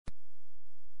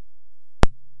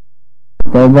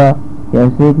توبہ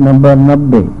cassette number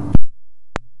 90۔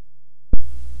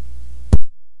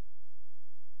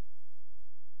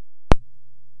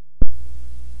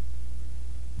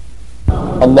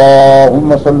 اللهم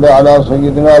صل على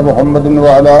سيدنا محمد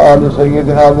وعلى آل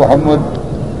سيدنا محمد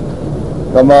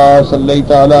كما صليت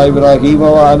على إبراهيم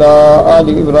وعلى آل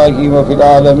إبراهيم في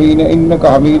العالمين إنك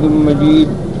حميد مجيد.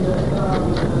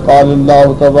 قال الله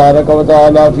تبارك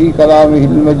وتعالى في كلامه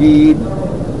المجيد: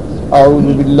 أعوذ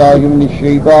بالله من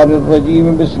الشيطان الرجيم.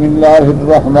 بسم الله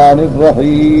الرحمن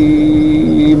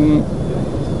الرحيم.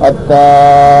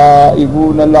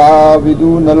 التائبون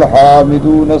العابدون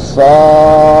الحامدون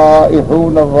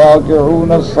السائحون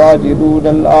الراكعون الساجدون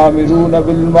الآمرون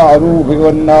بالمعروف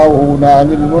والناهون عن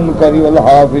المنكر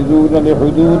والحافظون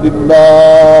لحدود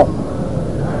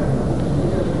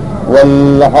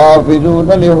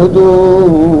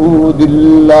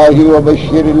الله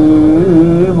وبشر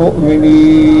المؤمنين.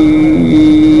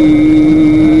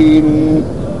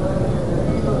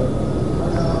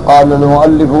 قال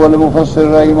المؤلف والمفسر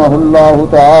رحمه الله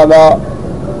تعالى: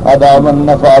 أدام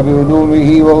النفع بعلومه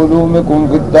وعلومكم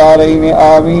في الدارين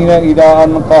آمين، إلى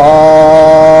أن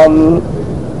قال: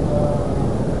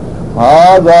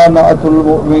 هذا نعت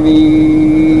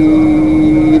المؤمنين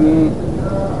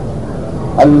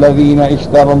الذين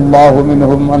اشترى الله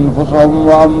منهم أنفسهم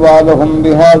وأموالهم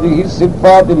بهذه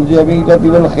الصفات الجميلة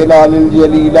والخلال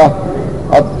الجليلة: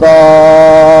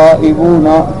 التائبون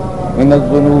من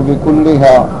الذنوب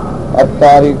كلها،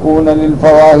 التاركون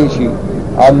للفواحش،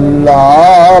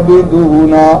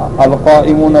 العابدون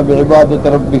القائمون بعبادة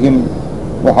ربهم،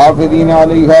 محافظين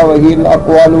عليها وهي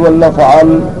الأقوال والأفعال،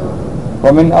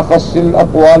 ومن أخص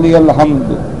الأقوال الحمد،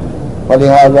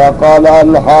 ولهذا قال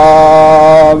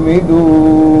الحامدون.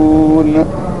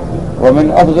 ومن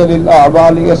أفضل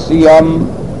الأعمال الصيام،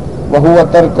 وهو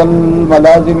ترك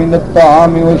الملازم من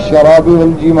الطعام والشراب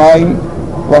والجماع،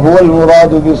 وهو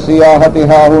المراد بالسیاحت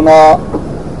ها هنا.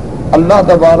 اللہ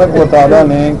تبارک و تعالی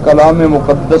نے کلام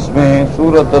مقدس میں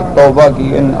سورۃ التوبہ کی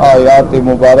ان آیات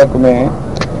مبارک میں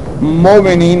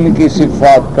مومنین کی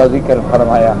صفات کا ذکر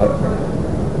فرمایا ہے.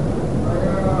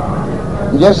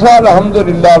 جیسا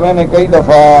الحمدللہ میں نے کئی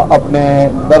دفعہ اپنے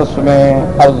درس میں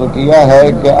عرض کیا ہے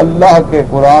کہ اللہ کے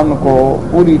قرآن کو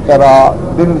پوری طرح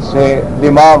دل سے،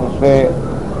 دماغ سے،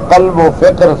 قلب و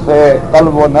فکر سے،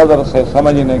 قلب و نظر سے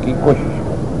سمجھنے کی کوشش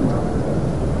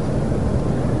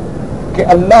کہ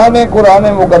اللہ نے قرآن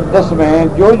مقدس میں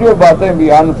جو جو باتیں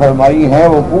بیان فرمائی ہیں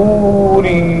وہ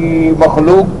پوری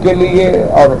مخلوق کے لیے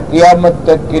اور قیامت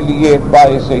تک کے لیے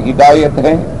باعث ہدایت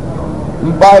ہیں،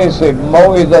 باعث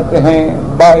موعظت ہیں،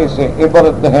 باعث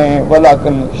عبرت ہیں.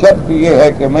 ولیکن شرط یہ ہے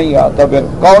کہ میں یعتبر،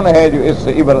 کون ہے جو اس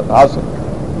سے عبرت حاصل.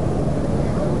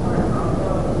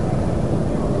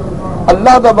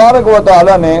 اللہ تبارک و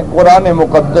تعالی نے قرآن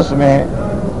مقدس میں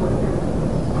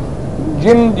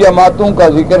جن جماعتوں کا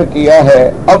ذکر کیا ہے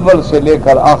اول سے لے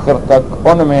کر آخر تک،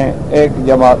 ان میں ایک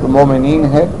جماعت مومنین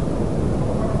ہے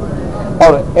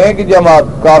اور ایک جماعت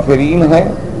کافرین ہے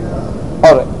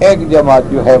اور ایک جماعت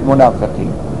جو ہے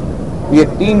منافقین. یہ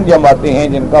تین جماعتیں ہیں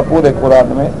جن کا پورے قرآن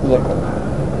میں ذکر ہے.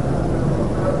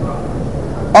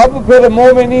 اب پھر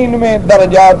مومنین میں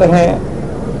درجات ہیں،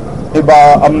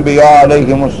 انبیاء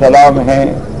علیہم السلام ہیں،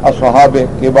 اصحاب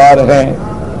کبار ہیں،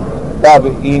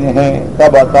 تابعین ہیں،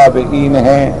 تبع تابعین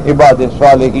ہیں، عباد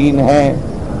صالحین ہیں،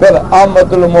 پھر عامۃ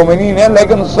المومنین ہیں،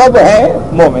 لیکن سب ہیں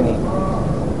مومنین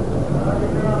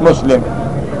مسلم.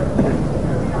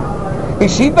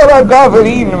 اسی طرح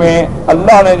کافرین میں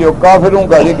اللہ نے جو کافروں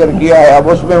کا ذکر کیا ہے، اب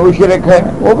اس میں مشرک ہیں،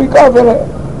 وہ بھی کافر ہے،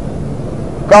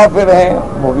 کافر ہیں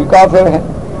وہ بھی کافر ہیں.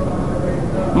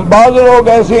 بعض لوگ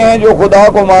ایسے ہیں جو خدا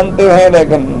کو مانتے ہیں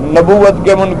لیکن نبوت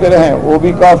کے منکر ہیں، وہ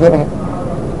بھی کافر ہیں.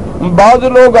 بعض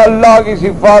لوگ اللہ کی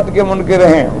صفات کے منکر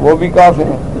ہیں، وہ بھی کافر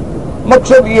ہیں.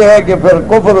 مقصد یہ ہے کہ پھر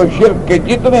کفر و شرک کے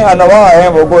جتنے انواع ہیں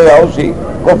وہ گویا اسی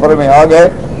کفر میں آ گئے.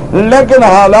 لیکن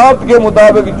حالات کے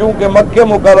مطابق چونکہ مکہ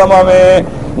مکرمہ میں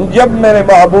جب میرے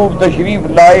محبوب تشریف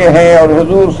لائے ہیں اور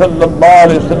حضور صلی اللہ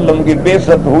علیہ وسلم کی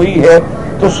بعثت ہوئی ہے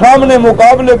تو سامنے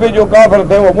مقابلے پہ جو کافر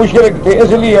تھے وہ مشرک تھے،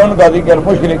 اس لیے ان کا ذکر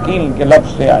مشرکین کے لفظ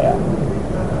سے آیا.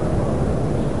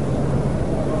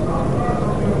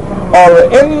 اور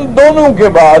ان دونوں کے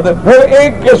بعد پھر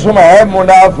ایک قسم ہے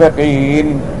منافقین.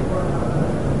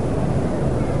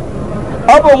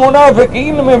 اب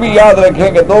منافقین میں بھی یاد رکھیں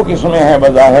کہ دو قسمیں ہیں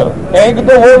بظاہر. ایک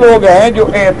تو وہ لوگ ہیں جو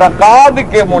اعتقاد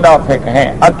کے منافق ہیں،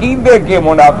 عقیدے کے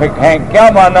منافق ہیں. کیا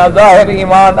معنی؟ ظاہر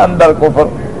ایمان اندر کفر.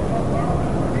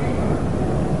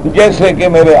 جیسے کہ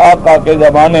میرے آقا کے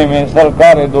زمانے میں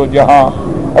سرکار دو جہاں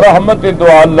رحمت دو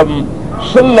عالم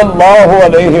صلی اللہ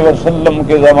علیہ وسلم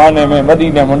کے زمانے میں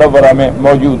مدینہ منورہ میں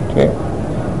موجود تھے.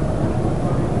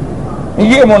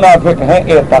 یہ منافق ہیں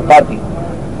اعتقادی،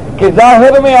 کہ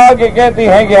ظاہر میں آ کے کہتے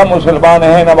ہیں کہ ہم مسلمان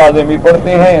ہیں، نمازیں بھی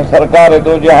پڑھتے ہیں، سرکار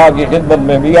دو جہاں کی خدمت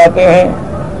میں بھی آتے ہیں،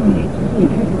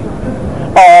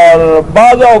 اور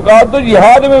بعض اوقات تو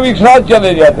جہاد میں بھی ساتھ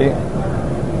چلے جاتے ہیں،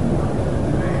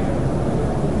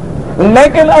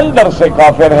 لیکن اندر سے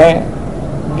کافر ہیں،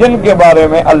 جن کے بارے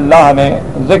میں اللہ نے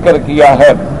ذکر کیا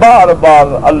ہے، بار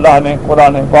بار اللہ نے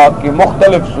قرآن پاک کی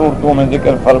مختلف صورتوں میں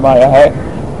ذکر فرمایا ہے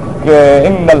کہ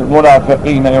ان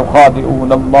المنافقین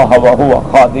یخادعون اللہ وہو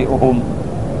خادعهم،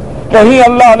 کہیں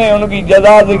اللہ نے ان کی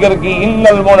جزا ذکر کی ان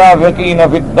المنافقین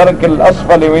فی الدرک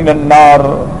الاسفل من النار،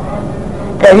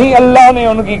 کہیں اللہ نے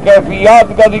ان کی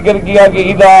کیفیات کا ذکر کیا کہ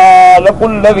اذا لقوا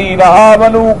الذین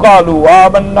آمنوا قالوا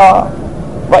آمنا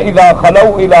وَإِذَا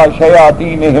خَلَوْا إِلَى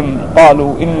شَيَاطِينِهِمْ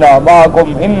قَالُوا إِنَّا مَعَكُمْ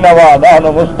إِنَّمَا نَحْنُ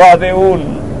مُسْتَهْزِئُونَ۔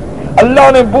 اللہ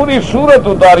نے پوری سورت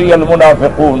اتاری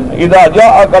المنافقون، اذا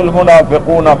جاءك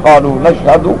المنافقون قالوا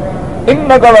نشهد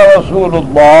إنك لرسول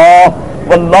الله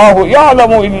والله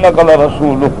يعلم إنك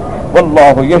لرسوله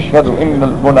والله يشهد إن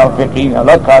المنافقين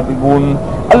لكاذبون۔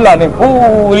 اللہ نے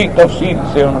پوری تفصیل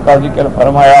سے ان کا ذکر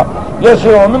فرمایا، جیسے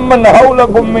وَمِمَّنْ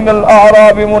حَوْلَكُم مِّنَ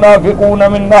الْأَعْرَابِ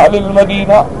مُنَافِقُونَ مِنْ أَهْلِ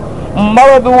الْمَدِينَةِ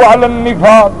مردوا على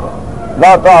النفاق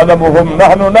لا تعلمهم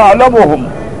نحن نعلمهم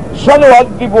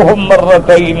سنعذبهم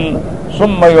مرتين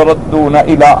ثم يردون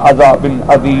الى عذاب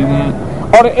عظيم۔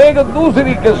 اور ایک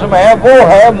دوسری قسم ہے، وہ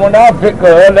ہے منافق،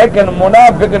 لیکن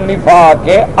منافق نفاق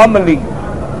عملی،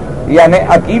 یعنی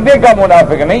عقیدے کا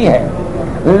منافق نہیں ہے،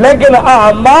 لیکن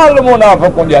اعمال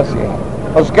منافقوں جیسے ہیں،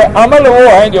 اس کے عمل وہ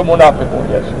ہیں جو منافقوں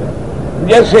جیسے ہیں،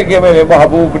 جیسے کہ میرے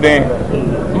محبوب نے،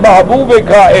 محبوب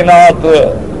کائنات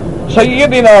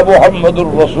سیدنا محمد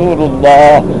الرسول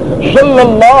اللہ صلی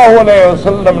اللہ علیہ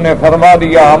وسلم نے فرما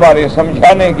دیا ہمارے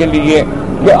سمجھانے کے لیے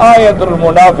کہ آیت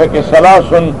المنافق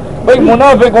ثلاثن، بھئی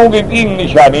منافقوں کی 3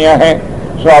 نشانیاں ہیں۔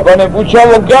 صحابہ نے پوچھا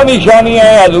وہ کیا نشانیاں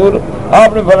ہیں حضور؟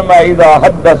 آپ نے فرمایا اذا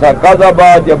حدث کذب،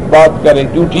 جب بات کرے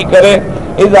جھوٹی کرے،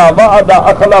 اذا وعد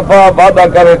اخلف، وعدہ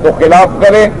کرے تو خلاف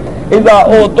کرے، اذا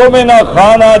اؤتمن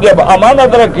خان، جب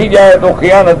امانت رکھی جائے تو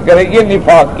خیانت کرے، یہ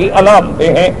نفاق کی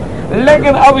علامتیں ہیں۔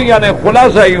 لیکن اب یعنی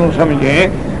خلاصہ یوں سمجھیں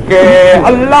کہ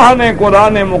اللہ نے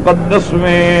قرآن مقدس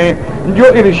میں جو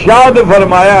ارشاد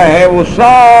فرمایا ہے وہ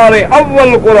سارے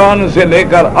اول قرآن سے لے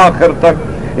کر آخر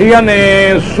تک، یعنی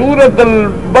سورۃ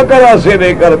البقرہ سے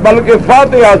لے کر بلکہ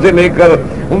فاتحہ سے لے کر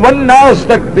والناس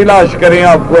تک تلاش کریں،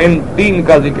 آپ کو ان 3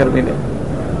 کا ذکر ملے۔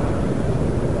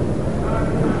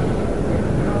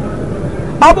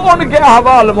 اب ان کے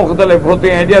احوال مختلف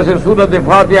ہوتے ہیں، جیسے سورۃ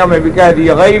فاتحہ میں بھی کہہ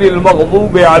دیا غیر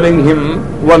المغضوب علیہم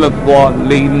ولا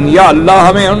الضالین، یا اللہ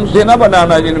ہمیں ان سے نہ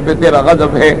بنانا جن پہ تیرا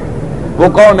غضب ہے۔ وہ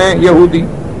کون ہے؟ یہودی۔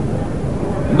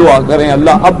 دعا کریں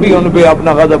اللہ اب بھی ان پہ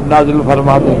اپنا غضب نازل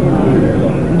فرما دے،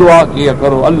 دعا کیا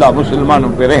کرو اللہ مسلمانوں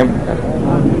پہ رحم کرے،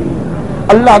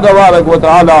 اللہ تبارک و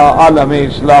تعالی عالم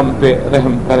اسلام پہ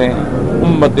رحم کریں،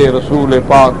 امت رسول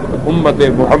پاک، امت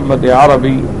محمد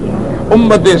عربی،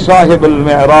 امت صاحب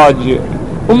المعراج،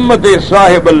 امت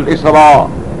صاحب الاسراء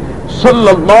صلی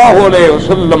اللہ علیہ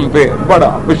وسلم پہ بڑا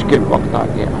مشکل وقت آ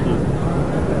گیا ہے،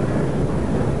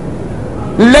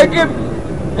 لیکن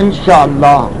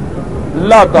انشاءاللہ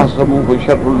لا تحسبوه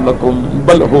شر لکم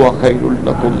بل هو خیر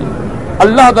لکم۔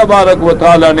 اللہ تبارک و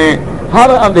تعالی نے ہر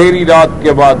اندھیری رات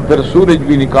کے بعد پھر سورج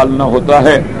بھی نکالنا ہوتا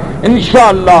ہے،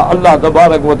 انشاءاللہ اللہ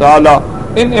تبارک و تعالی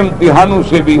ان امتحانوں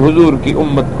سے بھی حضور کی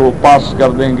امت کو پاس کر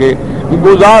دیں گے،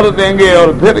 گزار دیں گے، اور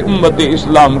پھر امت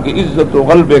اسلام کی عزت و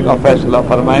غلبے کا فیصلہ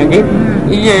فرمائیں گے۔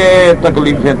 یہ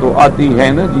تکلیفیں تو آتی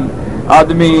ہیں نا جی،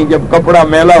 آدمی جب کپڑا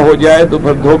میلا ہو جائے تو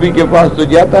پھر دھوبی کے پاس تو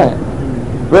جاتا ہے،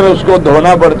 پھر اس کو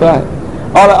دھونا پڑتا ہے،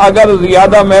 اور اگر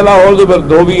زیادہ میلا ہو تو پھر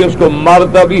دھوبی اس کو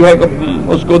مارتا بھی ہے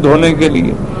اس کو دھونے کے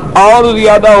لیے، اور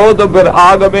زیادہ ہو تو پھر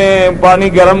آگ میں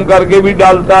پانی گرم کر کے بھی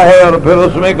ڈالتا ہے، اور پھر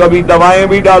اس میں کبھی دوائیں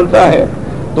بھی ڈالتا ہے،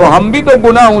 تو ہم بھی تو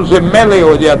گناہوں سے میلے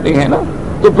ہو جاتے ہیں نا،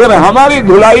 تو پھر ہماری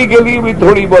دھلائی کے لیے بھی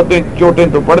تھوڑی بہت چوٹیں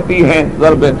تو پڑتی ہیں،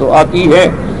 ضربیں تو آتی ہیں،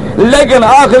 لیکن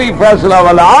آخری فیصلہ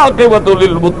والا عاقبۃ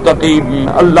للمتقین،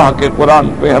 اللہ کے قرآن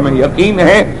پہ ہمیں یقین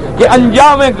ہے کہ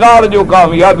انجام کار جو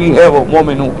کامیابی ہے وہ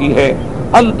مومنوں کی ہے۔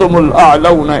 انتم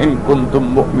الاعلون ان کنتم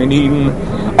مؤمنین،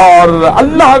 اور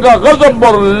اللہ کا غضب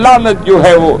اور لعنت جو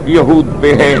ہے وہ یہود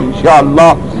پہ ہے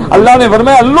انشاءاللہ۔ اللہ نے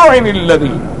فرمایا اللعن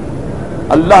الذی،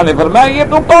 اللہ نے فرمایا یہ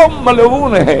تو قوم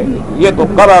ملعون ہے، یہ تو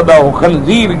قردہ و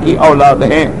خنزیر کی اولاد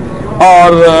ہیں، اور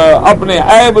اپنے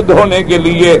عیب دھونے کے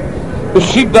لیے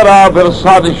اسی طرح پھر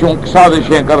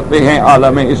سازشیں کرتے ہیں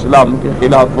عالم اسلام کے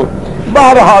خلاف۔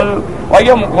 بہرحال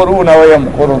وَيَمْكُرُونَ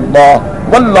وَيَمْكُرُ اللَّهُ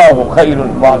وَاللَّهُ خَيْرُ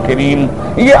الْمَاكِرِينَ،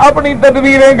 یہ اپنی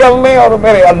تدبیریں کر لیں اور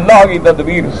میرے اللہ کی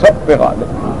تدبیر سب پہ غالب۔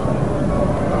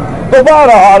 تو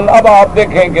بہرحال اب آپ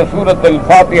دیکھیں کہ سورۃ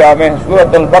الفاتحہ میں،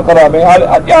 سورۃ البقرہ میں،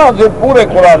 جہاں سے پورے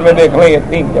قرآن میں دیکھ لیں یہ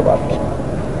 3 جماعتیں۔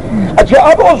 اچھا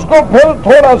اب اس کو پھر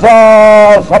تھوڑا سا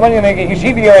سمجھنے کی، اسی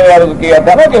لیے میں عرض کیا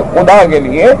تھا نا کہ خدا کے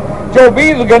لیے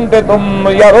 24 گھنٹے تم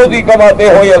یا روزی کماتے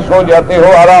ہو یا سو جاتے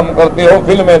ہو، آرام کرتے ہو،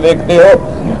 فلمیں دیکھتے ہو،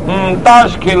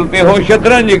 تاش کھیلتے ہو،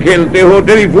 شطرنج کھیلتے ہو،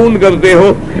 ٹیلی فون کرتے ہو،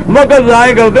 وقت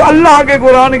ضائع کرتے ہو، اللہ کے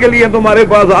قرآن کے لیے تمہارے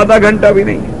پاس آدھا گھنٹہ بھی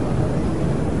نہیں ہے۔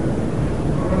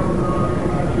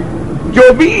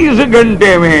 24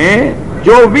 گھنٹے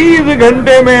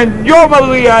میں جو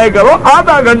مرضی آئے کرو،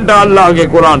 آدھا گھنٹہ اللہ کے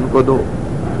قرآن کو دو۔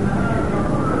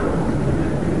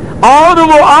 اور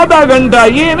وہ آدھا گھنٹہ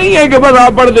یہ نہیں ہے کہ بس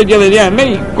آپ پڑھتے چلے جائیں،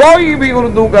 نہیں، کوئی بھی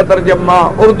اردو کا ترجمہ،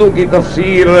 اردو کی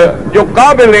تفسیر جو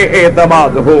قابل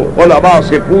اعتماد ہو علماء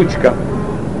سے پوچھ کر،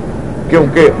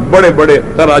 کیونکہ بڑے بڑے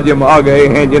تراجم آ گئے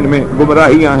ہیں جن میں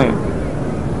گمراہیاں ہیں،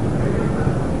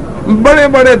 بڑے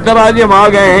بڑے تراجم آ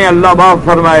گئے ہیں اللہ معاف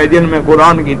فرمائے جن میں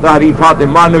قرآن کی تحریفات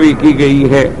مانوی کی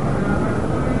گئی ہے۔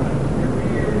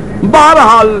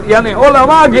 بہرحال یعنی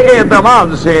علماء کے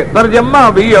اعتماد سے ترجمہ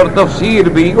بھی اور تفسیر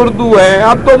بھی اردو ہے۔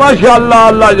 اب تو ماشاءاللہ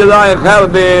اللہ جزائے خیر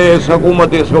دے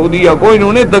حکومت سعودیہ کو،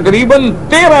 انہوں نے تقریباً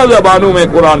 13 زبانوں میں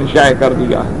قرآن شائع کر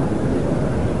دیا ہے،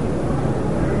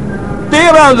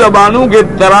 13 زبانوں کے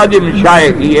تراجم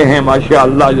شائع کیے ہیں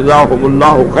ماشاءاللہ جزاہم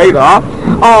اللہ خیرا۔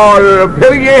 اور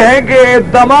پھر یہ ہے کہ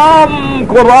تمام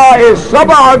قراء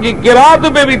 7 کی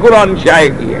قرات پہ بھی قرآن شائع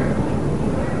کیے ہیں،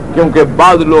 کیونکہ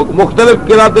بعض لوگ مختلف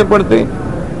قراتیں پڑھتے ہیں،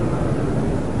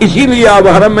 اسی لیے آپ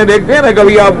حرم میں دیکھتے ہیں نا،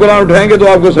 کبھی آپ قرآن اٹھائیں گے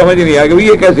تو آپ کو سمجھ نہیں آئے گا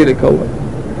یہ کیسے لکھا ہوا ہے۔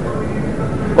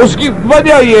 اس کی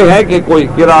وجہ یہ ہے کہ کوئی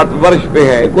قرات ورش پہ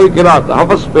ہے، کوئی قرات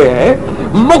حفظ پہ ہے،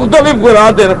 مختلف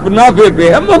قراتیں نافع پہ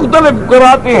ہے، مختلف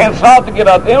قراتیں ہیں، 7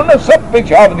 قراتیں انہوں نے سب پہ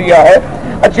چھاپ دیا ہے۔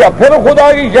 اچھا پھر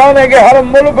خدا کی شان ہے کہ ہر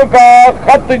ملک کا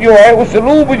خط جو ہے،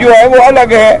 اسلوب جو ہے وہ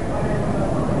الگ ہے،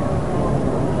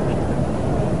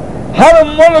 ہر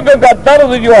ملک کا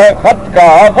طرز جو ہے خط کا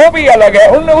وہ بھی الگ ہے،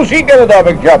 انہوں نے اسی کے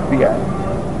مطابق چھاپ دیا ہے،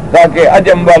 تاکہ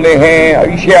عجم والے ہیں،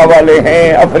 ایشیا والے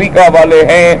ہیں، افریقہ والے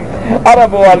ہیں،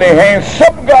 عرب والے ہیں،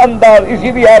 سب کا انداز۔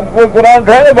 اسی لیے آپ کو قرآن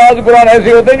ہے، بعض قرآن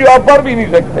ایسے ہوتے ہیں جو آپ پڑھ بھی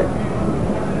نہیں سکتے۔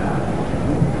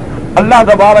 اللہ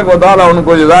تبارک و تعالیٰ ان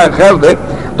کو جزائے خیر دے۔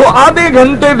 تو آدھے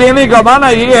گھنٹے دینے کا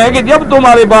معنی یہ ہے کہ جب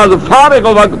تمہارے پاس فارغ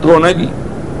وقت ہو نا جی،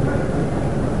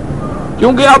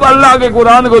 کیونکہ اب اللہ کے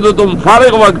قرآن کو تو تم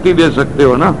فارغ وقت ہی دے سکتے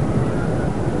ہو نا،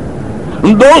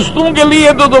 دوستوں کے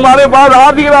لیے تو تمہارے پاس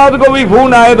آدھی رات کو بھی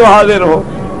فون آئے تو حاضر ہو۔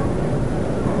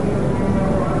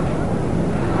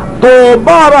 تو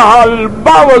بہرحال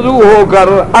باوضو ہو کر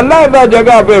علیحدہ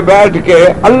جگہ پہ بیٹھ کے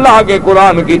اللہ کے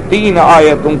قرآن کی 3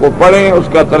 آیتوں کو پڑھیں، اس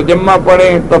کا ترجمہ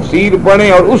پڑھیں، تفسیر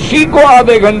پڑھیں، اور اسی کو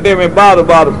آدھے گھنٹے میں بار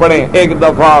بار پڑھیں، 1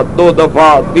 دفعہ، 2 دفعہ،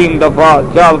 3 دفعہ،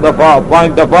 4 دفعہ،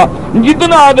 5 دفعہ،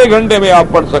 جتنا آدھے گھنٹے میں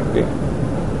آپ پڑھ سکتے ہیں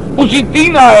اسی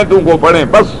 3 آیتوں کو پڑھیں،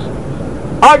 بس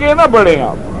آگے نہ بڑھیں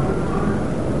آپ۔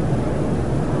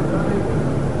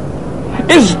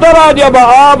 اس طرح جب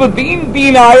آپ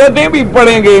 3 آیتیں بھی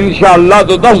پڑھیں گے انشاءاللہ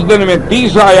تو 10 دن میں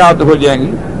 30 آیات ہو جائیں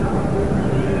گی،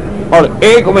 اور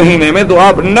 1 مہینے میں تو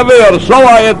آپ 90 اور 100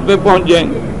 آیت پہ پہنچ جائیں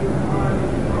گے۔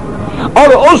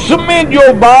 اور اس میں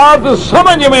جو بات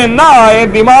سمجھ میں نہ آئے،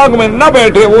 دماغ میں نہ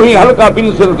بیٹھے، وہی ہلکا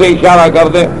پنسل سے اشارہ کر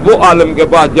دیں، وہ عالم کے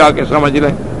پاس جا کے سمجھ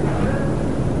لیں۔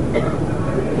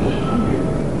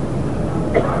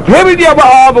 پھر جب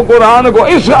آپ قرآن کو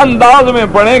اس انداز میں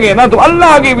پڑھیں گے نا تو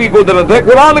اللہ کی بھی قدرت ہے،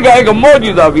 قرآن کا ایک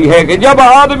معجزہ بھی ہے کہ جب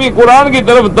آدمی قرآن کی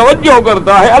طرف توجہ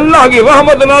کرتا ہے اللہ کی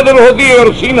رحمت نازل ہوتی ہے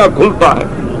اور سینہ کھلتا ہے۔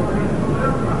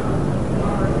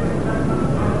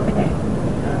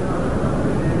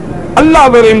 اللہ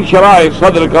پھر انشراح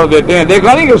صدر کر دیتے ہیں۔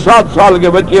 دیکھا نہیں کہ 7 سال کے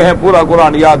بچے ہیں پورا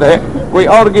قرآن یاد ہے؟ کوئی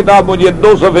اور کتاب مجھے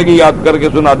 2 صفحے کی یاد کر کے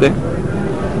سنا دیں،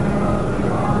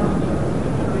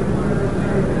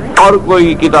 اور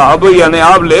کوئی کتاب یعنی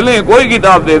آپ لے لیں، کوئی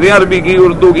کتاب دے دیں، عربی کی،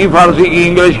 اردو کی، فارسی کی،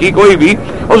 انگلش کی، کوئی بھی،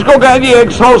 اس کو کہیں جی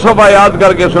 100 صفحہ یاد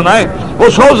کر کے سنائیں، وہ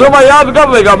 100 صفحہ یاد کر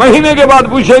لے گا، مہینے کے بعد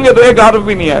پوچھیں گے تو 1 حرف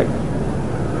بھی نہیں آئے گا۔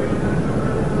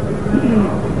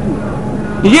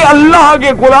 یہ اللہ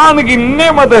کے قرآن کی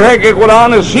نعمت ہے کہ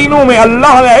قرآن سینوں میں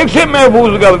اللہ نے ایسے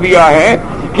محفوظ کر دیا ہے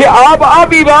کہ آپ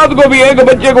آدھی رات کو بھی ایک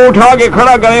بچے کو اٹھا کے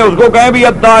کھڑا کریں، اس کو کہیں بھی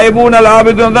التائبون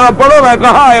العابدون، پڑھو نا،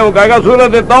 کہاں ہے؟ وہ کہے گا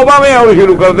سورۃ توبہ میں، اور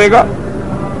شروع کر دے گا۔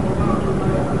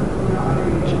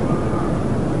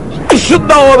 اس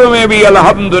دور میں بھی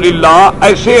الحمدللہ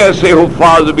ایسے ایسے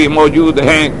حفاظ بھی موجود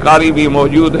ہیں، قاری بھی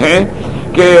موجود ہیں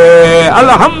کہ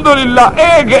الحمدللہ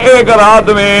ایک رات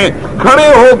میں کھڑے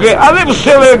ہو کے الف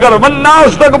سے لے کر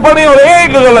والناس تک پڑھیں اور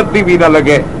ایک غلطی بھی نہ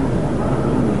لگے۔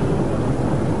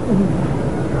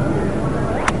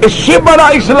 اس سے بڑا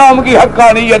اسلام کی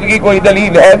حقانیت کی کوئی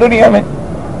دلیل ہے دنیا میں؟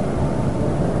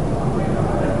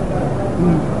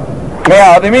 کہ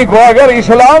آدمی کو اگر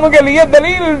اسلام کے لیے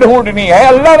دلیل ڈھونڈنی ہے،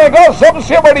 اللہ نے کہا سب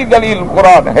سے بڑی دلیل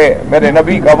قرآن ہے، میرے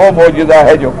نبی کا وہ معجزہ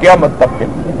ہے جو قیامت تک کے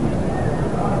لیے۔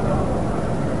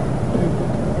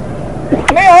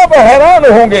 آپ حیران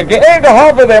ہوں گے کہ ایک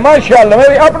حافظ ہے ماشاءاللہ،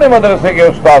 میرے اپنے مدرسے کے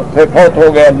استاد سے فوت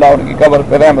ہو گئے، اللہ ان کی قبر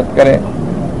پہ رحمت کرے،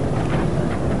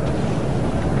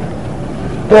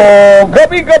 تو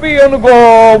کبھی کبھی ان کو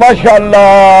ماشاءاللہ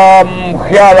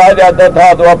خیال آ جاتا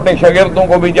تھا تو اپنے شاگردوں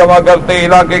کو بھی جمع کرتے،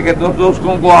 علاقے کے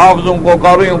دوستوں کو، حافظوں کو،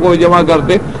 قاریوں کو جمع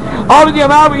کرتے، اور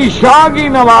جناب عشاء کی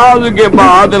نماز کے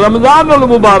بعد رمضان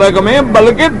المبارک میں،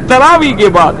 بلکہ تراویح کے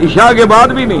بعد، عشاء کے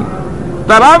بعد بھی نہیں،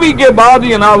 تراویح کے بعد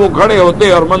جناب وہ کھڑے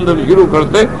ہوتے اور منظر شروع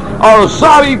کرتے اور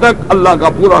ساری تک اللہ کا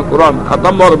پورا قرآن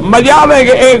ختم، اور مجال ہے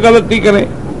کہ ایک غلطی کریں۔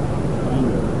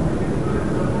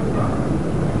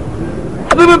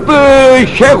 حضرت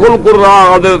شیخ القراء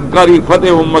حضرت قاری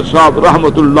فتح محمد صاحب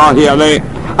رحمت اللہ علیہ،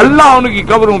 اللہ ان کی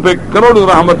قبروں پہ کروڑوں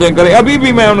رحمتیں کرے، ابھی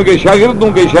بھی میں ان کے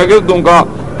شاگردوں کا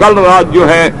کل رات جو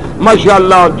ہے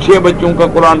ماشاءاللہ 6 بچوں کا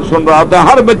قرآن سن رہا تھا،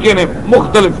 ہر بچے نے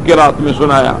مختلف قرات میں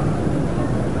سنایا،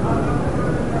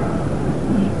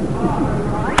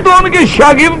 تو ان کے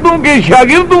شاگردوں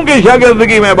کے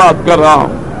شاگردگی میں بات کر رہا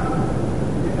ہوں۔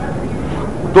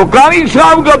 تو قاری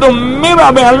صاحب کا تو میں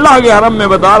اللہ کے حرم میں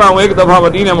بتا رہا ہوں، ایک دفعہ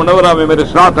مدینہ منورہ میں میرے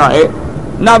ساتھ آئے،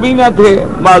 نابینا تھے،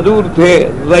 معذور تھے،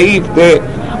 ضعیف تھے،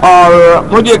 اور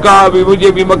مجھے کہا بھی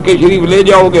مجھے بھی مکے شریف لے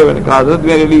جاؤ گے؟ میں نے کہا حضرت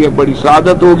میرے لیے بڑی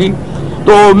سعادت ہوگی۔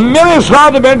 تو میرے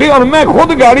ساتھ بیٹھے اور میں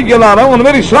خود گاڑی چلا رہا ہوں، اور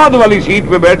میری ساتھ والی سیٹ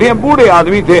پہ بیٹھے ہیں، بوڑھے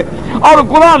آدمی تھے اور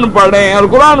قرآن پڑھ رہے ہیں، اور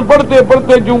قرآن پڑھتے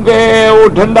پڑھتے چونکہ وہ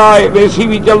ٹھنڈا اے سی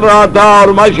بھی چل رہا تھا اور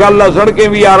ماشاءاللہ سڑکیں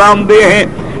بھی آرام دہ ہیں،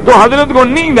 تو حضرت کو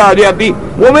نیند آ جاتی،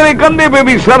 وہ میرے کندھے پہ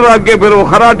بھی سر رکھ کے پھر وہ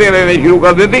خراٹے لینے شروع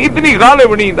کر دیتے، اتنی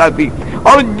غالب نیند آتی،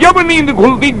 اور جب نیند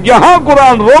کھلتی جہاں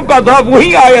قرآن روکا تھا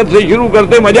وہی آیت سے شروع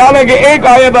کرتے، مجال ہے کہ ایک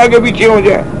آیت آگے پیچھے ہو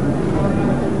جائے۔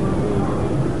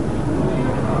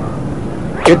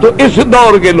 یہ تو اس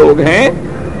دور کے لوگ ہیں،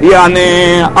 یعنی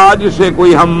آج سے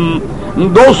کوئی ہم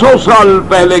 200 سال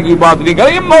پہلے کی بات نہیں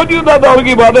کریں، یہ موجودہ دور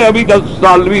کی بات ہے، ابھی 10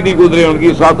 سال بھی نہیں گزرے ان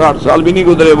کی، 7-8 سال بھی نہیں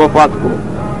گزرے وفات کو۔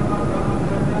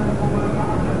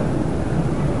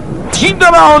 اسی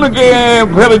طرح ان کے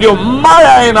پھر جو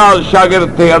مایا ناز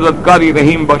شاگرد تھے حضرت قاری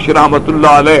رحیم بخش رحمت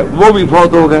اللہ علیہ، وہ بھی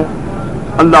فوت ہو گئے،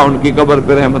 اللہ ان کی قبر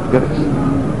پہ رحمت کرے۔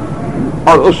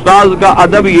 اور استاذ کا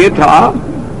ادب یہ تھا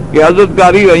کہ حضرت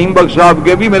قاری رحیم بخش صاحب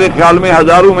کے بھی میرے خیال میں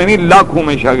ہزاروں میں نہیں لاکھوں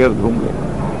میں شاگرد ہوں گے،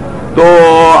 تو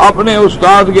اپنے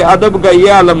استاد کے ادب کا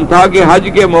یہ عالم تھا کہ حج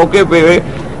کے موقع پہ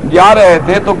جا رہے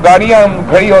تھے تو گاڑیاں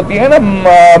کھڑی ہوتی ہیں نا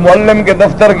معلم کے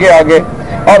دفتر کے آگے،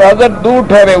 اور حضرت دور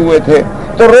ٹھہرے ہوئے تھے،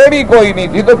 تو ریڑی کوئی نہیں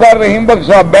تھی، تو قاری رحیم بخش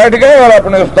صاحب بیٹھ گئے اور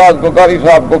اپنے استاد کو، قاری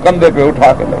صاحب کو کندھے پہ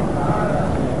اٹھا کے لے۔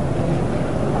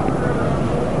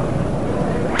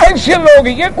 ایسے لوگ،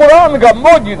 یہ قرآن کا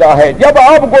معجزہ ہے، جب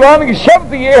آپ قرآن کی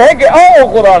شرط یہ ہے کہ آؤ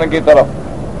قرآن کی طرف،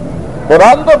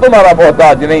 قرآن تو تمہارا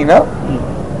محتاج نہیں نا،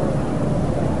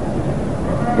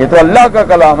 یہ تو اللہ کا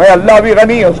کلام ہے، اللہ بھی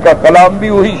غنی ہے، اس کا کلام بھی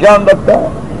وہی شان رکھتا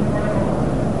ہے۔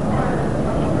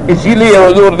 اسی لیے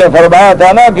حضور نے فرمایا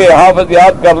تھا نا کہ حافظ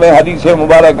یاد کر لیں، حدیث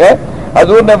مبارک ہے،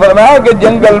 حضور نے فرمایا کہ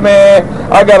جنگل میں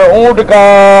اگر اونٹ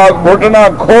کا گھٹنا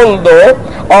کھول دو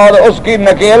اور اس کی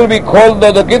نکیل بھی کھول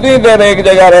دو تو کتنی دیر ایک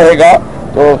جگہ رہے گا؟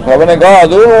 تو سب نے کہا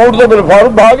حضور اونٹ تو بالفور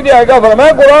بھاگ جائے گا،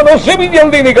 فرمایا قرآن اس سے بھی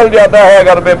جلدی نکل جاتا ہے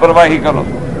اگر بے پرواہی کرو۔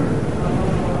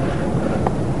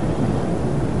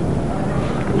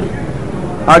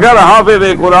 اگر حافظ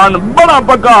قرآن بڑا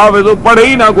پکا حافظ ہو، پڑھے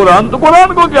ہی نہ قرآن، تو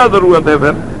قرآن کو کیا ضرورت ہے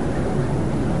پھر؟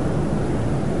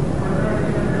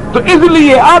 تو اس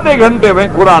لیے آدھے گھنٹے میں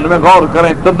قرآن میں غور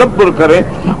کریں، تدبر کریں،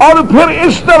 اور پھر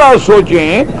اس طرح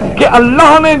سوچیں کہ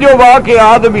اللہ نے جو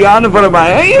واقعات بیان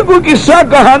فرمائے ہیں یہ کوئی قصہ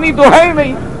کہانی تو ہے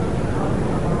نہیں،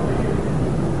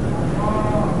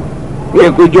 یہ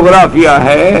کوئی جغرافیہ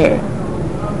ہے۔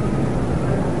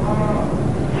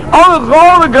 اور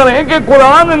غور کریں کہ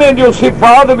قرآن نے جو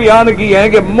صفات بیان کی ہیں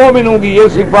کہ مومنوں کی یہ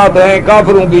صفات ہیں،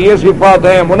 کافروں کی یہ صفات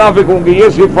ہیں، منافقوں کی یہ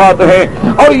صفات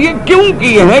ہیں، اور یہ کیوں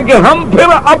کی ہیں کہ ہم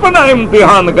پھر اپنا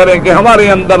امتحان کریں کہ ہمارے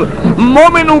اندر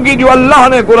مومنوں کی جو اللہ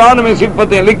نے قرآن میں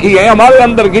صفتیں لکھی ہیں ہمارے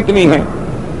اندر کتنی ہیں۔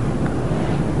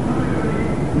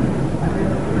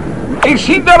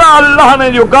 اسی طرح اللہ نے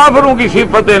جو کافروں کی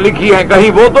صفتیں لکھی ہیں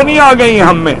کہیں وہ تو نہیں آ گئی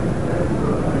ہم میں؟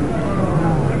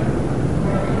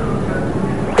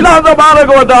 اللہ تبارک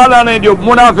و تعالیٰ نے جو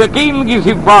منافقین کی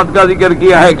صفات کا ذکر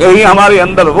کیا ہے کہیں ہمارے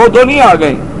اندر وہ تو نہیں آ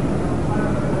گئی؟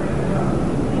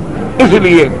 اس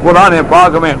لیے قرآن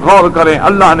پاک میں غور کریں،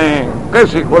 اللہ نے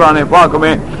کیسے قرآن پاک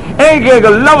میں ایک ایک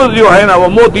لفظ جو ہے نا وہ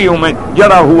موتیوں میں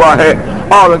جڑا ہوا ہے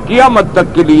اور قیامت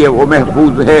تک کے لیے وہ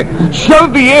محفوظ ہے.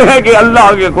 شرط یہ ہے کہ اللہ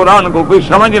کے قرآن کو کوئی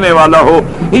سمجھنے والا ہو.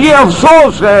 یہ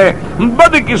افسوس ہے،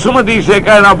 بدقسمتی سے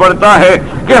کہنا پڑتا ہے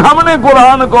کہ ہم نے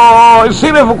قرآن کو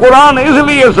صرف قرآن اس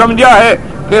لیے سمجھا ہے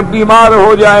کہ بیمار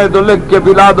ہو جائے تو لکھ کے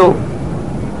پلا دو،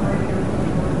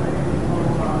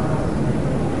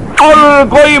 اور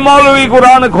کوئی مولوی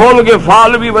قرآن کھول کے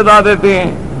فال بھی بتا دیتے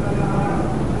ہیں.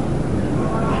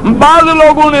 بعض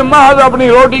لوگوں نے محض اپنی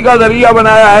روٹی کا ذریعہ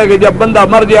بنایا ہے کہ جب بندہ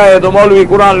مر جائے تو مولوی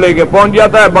قرآن لے کے پہنچ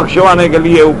جاتا ہے، بخشوانے کے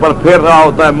لیے اوپر پھیر رہا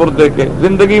ہوتا ہے مردے کے.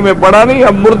 زندگی میں پڑا نہیں،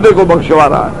 اب مردے کو بخشوا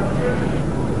رہا ہے.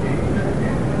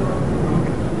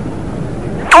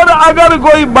 اور اگر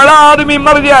کوئی بڑا آدمی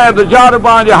مر جائے تو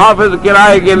 4-5 حافظ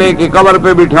کرائے کے لے کے قبر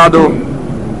پہ بٹھا دو.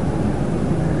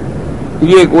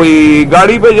 یہ کوئی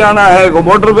گاڑی پہ جانا ہے، کوئی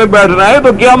موٹر پہ بیٹھنا ہے، تو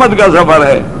قیامت کا سفر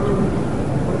ہے.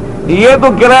 یہ تو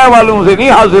کرایہ والوں سے نہیں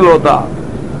حاصل ہوتا.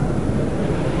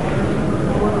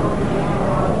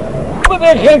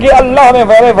 دیکھیں کہ اللہ نے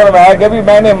پہلے فرمایا کہ بھی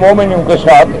میں نے مومنوں کے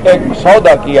ساتھ ایک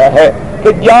سودا کیا ہے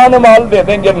کہ جان مال دے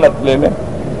دیں جنت لے لیں.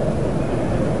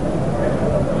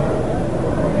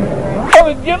 اب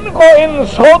جن کو ان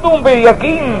سودوں پہ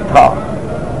یقین تھا،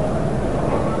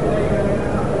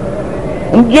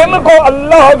 جن کو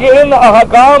اللہ کے ان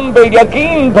احکام پہ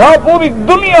یقین تھا، پوری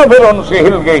دنیا پھر ان سے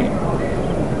ہل گئی.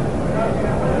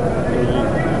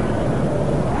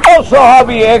 اور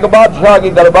صحابی ایک بادشاہ کی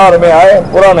دربار میں آئے،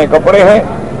 پرانے کپڑے ہیں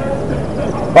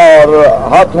اور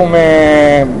ہاتھوں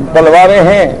میں تلواریں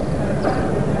ہیں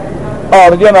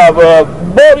اور جناب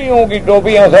بوریوں کی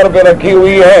ٹوپیاں سر پہ رکھی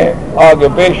ہوئی ہے. آگے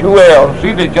پیش ہوئے اور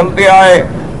سیدھے چلتے آئے،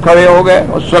 کھڑے ہو گئے.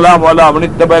 السلام علیکم من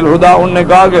اتبع الہدی. انہوں نے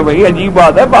کہا کہ بھائی عجیب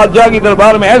بات ہے، بادشاہ کی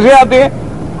دربار میں ایسے آتے ہیں،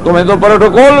 تمہیں تو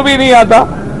پروٹوکول بھی نہیں آتا.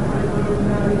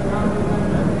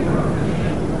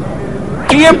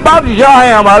 یہ بادشاہ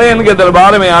ہیں ہمارے، ان کے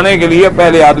دربار میں آنے کے لیے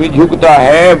پہلے آدمی جھکتا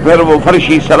ہے، پھر وہ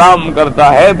فرشی سلام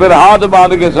کرتا ہے، پھر ہاتھ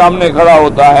باندھ کے سامنے کھڑا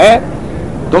ہوتا ہے.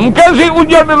 تم کیسی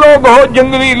اجڑ لوگ ہو،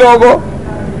 جنگلی لوگ ہو.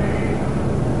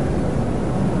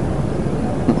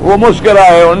 وہ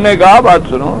مسکرائے. انہوں نے کہا بات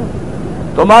سنو،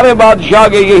 تمہارے بادشاہ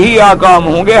کے یہی احکام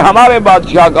ہوں گے، ہمارے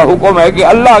بادشاہ کا حکم ہے کہ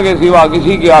اللہ کے سوا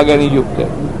کسی کے آگے نہیں جھکتے.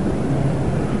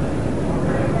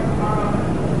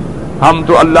 ہم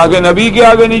تو اللہ کے نبی کے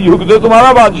آگے نہیں جھکتے،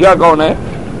 تمہارا بادشاہ کون ہے؟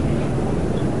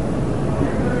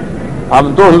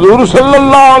 ہم تو حضور صلی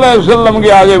اللہ علیہ وسلم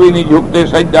کے آگے بھی نہیں جھکتے،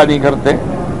 سجدہ نہیں کرتے.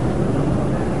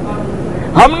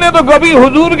 ہم نے تو کبھی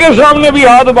حضور کے سامنے بھی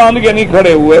ہاتھ باندھ کے نہیں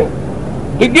کھڑے ہوئے.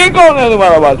 تو یہ کون ہے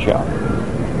تمہارا بادشاہ؟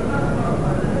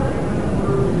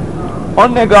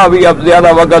 انہوں نے کہا بھی اب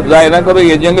زیادہ وقت ضائع نہ کرو،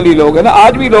 یہ جنگلی لوگ ہیں نا.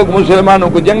 آج بھی لوگ مسلمانوں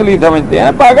کو جنگلی سمجھتے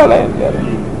ہیں، پاگل ہیں.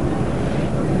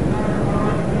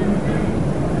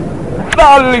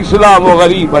 الاسلام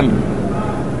غریبا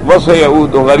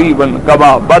وسيعود غریبا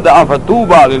كما بدأ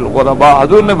فطوبى للغرباء.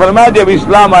 حضور نے فرمایا جب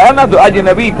اسلام آیا نا تو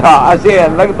اجنبی تھا، ایسے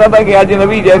لگتا تھا کہ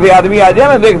اجنبی جیسے آدمی آ جائے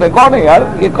نا، دیکھتے کون ہے یار،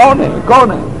 یہ کون ہے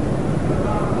کون ہے.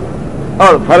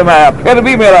 اور فرمایا پھر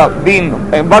بھی میرا دین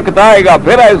وقت آئے گا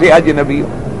پھر ایسے اجنبی ہو.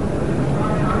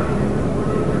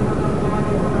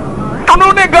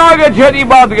 انہوں نے کہا کہ اچھا جی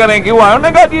بات کریں کیوں آئے؟ انہوں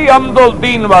نے کہا جی ہم تو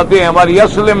 3 باتیں ہماری،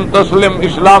 اسلم تسلم،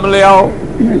 اسلام لے آؤ،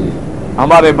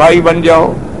 ہمارے بھائی بن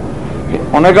جاؤ.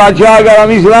 انہوں نے کہا اچھا اگر ہم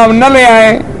اسلام نہ لے آئے،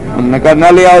 انہوں نے کہا نہ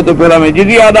لے آؤ تو پھر ہمیں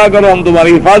جزیہ ادا کرو، ہم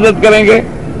تمہاری حفاظت کریں گے،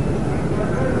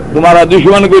 تمہارا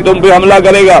دشمن کوئی تم پہ حملہ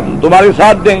کرے گا ہم تمہارے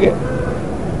ساتھ دیں گے.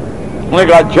 انہوں نے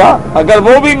کہا اچھا اگر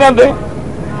وہ بھی نہ دیں.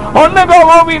 انہوں نے کہا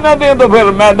وہ بھی نہ دیں تو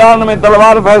پھر میدان میں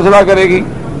تلوار فیصلہ کرے گی.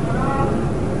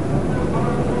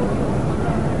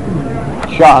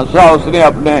 شاہ اس نے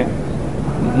اپنے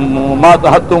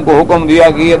ماتحتوں کو حکم دیا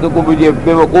کہ یہ تو مجھے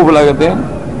بے وقوف لگتے ہیں.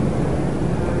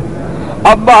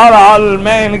 اب بہرحال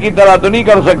میں ان کی طرح تو نہیں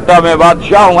کر سکتا، میں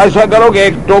بادشاہ ہوں. ایسا کرو کہ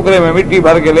ایک ٹوکرے میں مٹی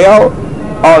بھر کے لے آؤ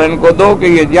اور ان کو دو کہ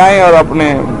یہ جائیں اور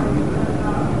اپنے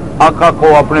آقا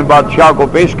کو، اپنے بادشاہ کو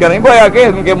پیش کریں، گویا کہ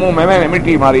ان کے منہ میں نے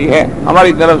مٹی ماری ہے،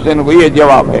 ہماری طرف سے ان کو یہ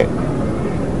جواب ہے.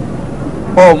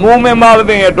 او منہ میں مار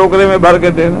دیں یا ٹوکرے میں بھر کے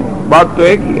دے دیں، بات تو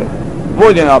ایک ہی ہے.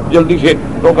 وہ جناب جلدی سے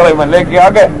ٹوکرے میں لے کے آ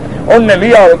گئے. انہوں نے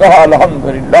لیا اور کہا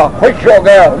الحمدللہ، خوش ہو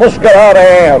گیا، مسکرا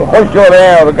رہے ہیں اور خوش ہو رہے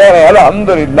ہیں اور کہہ رہے ہیں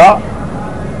الحمدللہ.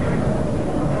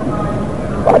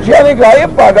 بادشاہ نے کہا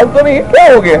یہ پاگل تو نہیں، کیا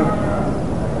ہو گیا؟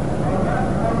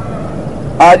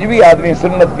 آج بھی آدمی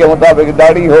سنت کے مطابق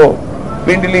داڑھی ہو،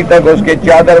 پنڈلی تک اس کے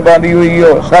چادر باندھی ہوئی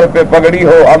ہو، سر پہ پگڑی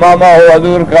ہو، امامہ ہو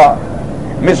حضور کا،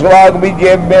 مسواک بھی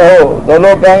جیب میں ہو، تو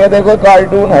لوگ کہیں گے دیکھو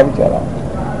کارٹون ہے بیچارہ.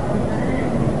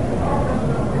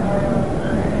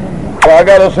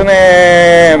 اگر اس نے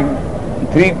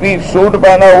 3 پیس سوٹ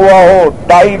پہنا ہوا ہو،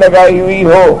 ٹائی لگائی ہوئی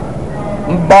ہو،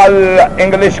 بال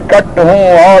انگلش کٹ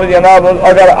ہوں اور جناب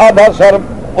اگر آدھا سر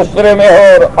اسرے میں ہو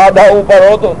اور آدھا اوپر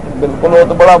ہو تو بالکل وہ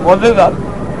تو بڑا معجزہ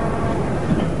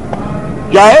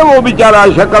کیا ہے. وہ بیچارہ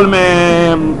شکل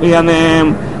میں یعنی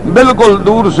بالکل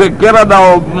دور سے کردا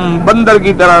ہو بندر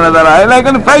کی طرح نظر آئے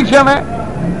لیکن فیشن ہے.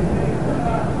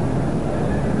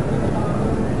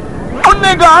 انہوں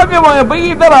نے کہا کہ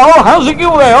بھائی ادھر آؤ, ہنس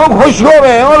کیوں رہے ہو, خوش ہو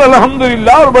رہے ہو,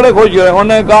 الحمدللہ اور بڑے خوش ہو رہے. انہوں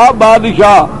نے کہا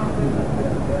بادشاہ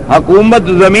حکومت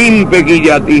زمین پہ کی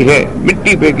جاتی ہے,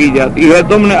 مٹی پہ کی جاتی ہے,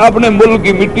 تم نے اپنے ملک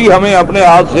کی مٹی ہمیں اپنے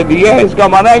ہاتھ سے دی ہے, اس کا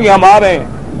معنی ہے کہ ہمارے ہیں.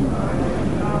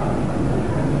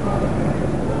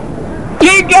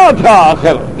 یہ کیا تھا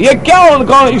آخر, یہ کیا ان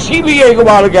کا, اسی لیے ایک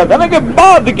بار کہتا نا کہ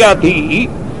بات کیا تھی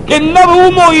کہ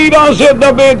نروم و ایران سے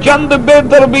دبے چند بے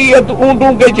تربیت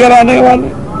اونٹوں کے چرانے والے.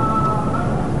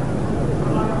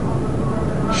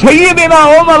 سیدنا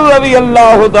عمر رضی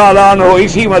اللہ تعالیٰ عنہ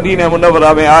اسی مدینہ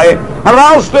منورہ میں آئے,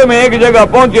 راستے میں ایک جگہ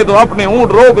پہنچے تو اپنے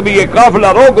اونٹ روک دیے, قافلہ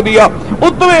روک دیا,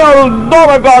 اترے اور 2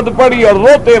 رکعت پڑھی اور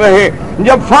روتے رہے.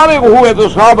 جب فارغ ہوئے تو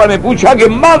صحابہ نے پوچھا کہ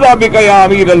ماذا بک یا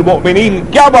امیر المؤمنین,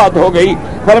 کیا بات ہو گئی؟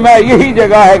 فرمایا یہی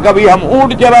جگہ ہے, کبھی ہم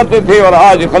اونٹ چراتے تھے اور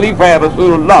آج خلیفہ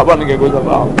رسول اللہ بن کے گزر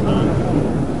رہا ہوں.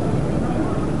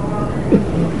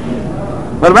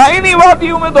 فرمایا انہی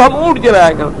وادیوں میں تو ہم اونٹ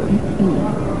چرایا کرتے تھے.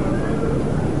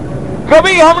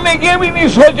 کبھی ہم نے یہ بھی نہیں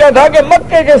سوچا تھا کہ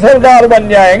مکے کے سردار بن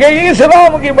جائیں گے. یہ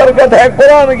اسلام کی برکت ہے,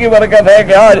 قرآن کی برکت ہے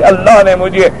کہ آج اللہ نے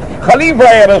مجھے خلیفہ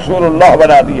رسول اللہ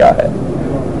بنا دیا ہے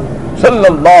صلی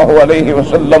اللہ علیہ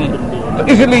وسلم. تو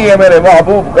اس لیے میرے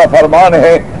محبوب کا فرمان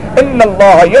ہے ان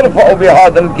اللہ یرفع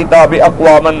بہذا الکتاب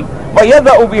اقواما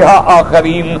ویضع بها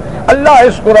آخرین. اللہ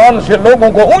اس قرآن سے لوگوں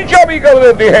کو اونچا بھی کر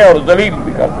دیتے ہیں اور ذلیل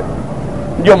بھی کر دیتے ہیں.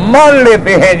 جو مان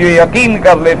لیتے ہیں, جو یقین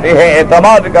کر لیتے ہیں,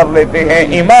 اعتماد کر لیتے ہیں,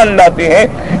 ایمان لاتے ہیں,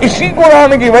 اسی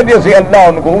قرآن کی وجہ سے اللہ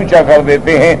ان کو اونچا کر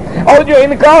دیتے ہیں, اور جو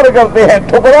انکار کرتے ہیں,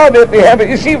 ٹھکرا دیتے ہیں, تو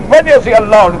اسی وجہ سے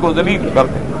اللہ ان کو ذلیل کر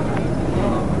دیتے ہیں.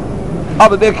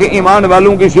 اب دیکھیں ایمان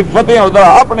والوں کی صفتیں, اور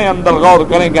ذرا اپنے اندر غور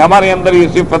کریں کہ ہمارے اندر یہ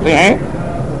صفتیں ہیں.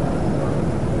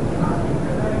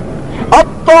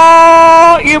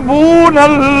 الطائبون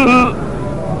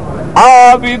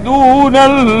العابدون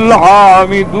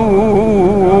الحامدون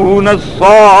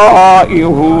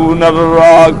الصائحون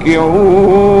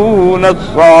الراکعون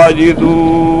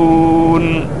الساجدون.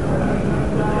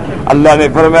 اللہ نے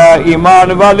فرمایا ایمان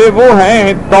والے وہ ہیں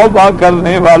توبہ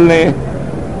کرنے والے.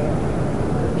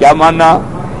 کیا مانا؟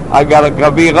 اگر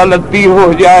کبھی غلطی ہو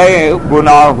جائے,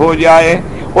 گناہ ہو جائے,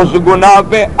 اس گناہ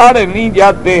پہ اڑ نہیں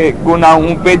جاتے,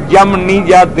 گناہوں پہ جم نہیں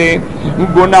جاتے,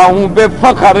 گناہوں پہ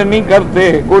فخر نہیں کرتے,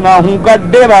 گناہوں کا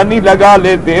ڈیرا نہیں لگا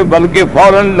لیتے, بلکہ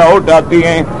فوراً لوٹ آتی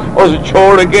ہیں, اس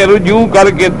چھوڑ کے رجوع کر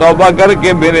کے توبہ کر کے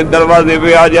میرے دروازے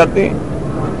پہ آ جاتے ہیں.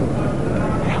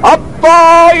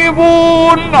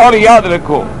 الطائبون. اور یاد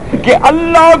رکھو کہ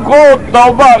اللہ کو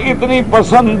توبہ اتنی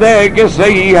پسند ہے کہ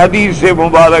صحیح حدیث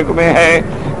مبارک میں ہے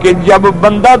کہ جب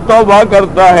بندہ توبہ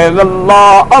کرتا ہے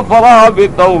اللہ افرح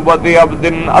بتوبت عبد,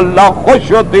 اللہ خوش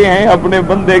ہوتے ہیں اپنے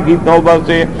بندے کی توبہ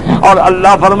سے, اور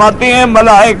اللہ فرماتے ہیں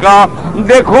ملائکہ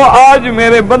دیکھو آج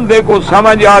میرے بندے کو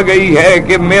سمجھ آ گئی ہے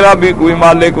کہ میرا بھی کوئی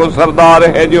مالک و سردار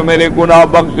ہے جو میرے گناہ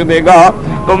بخش دے گا,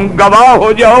 تم گواہ ہو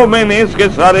جاؤ میں نے اس کے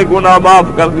سارے گناہ معاف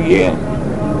کر دیے ہیں.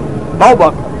 توبہ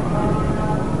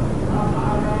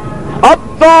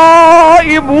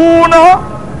التائبون.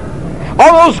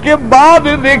 اور اس کے بعد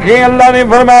دیکھیں اللہ نے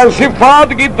فرمایا صفات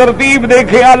کی ترتیب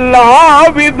دیکھیں,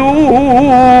 العابدون.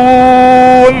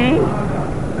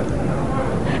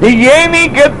 یہ نہیں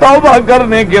کہ توبہ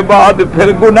کرنے کے بعد پھر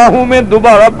گناہوں میں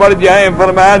دوبارہ پڑ جائیں,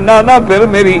 فرمایا نانا پھر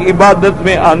میری عبادت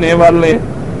میں آنے والے,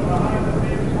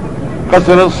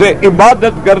 کثرت سے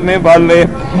عبادت کرنے والے.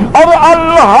 اور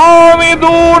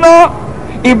الحامدون,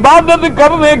 عبادت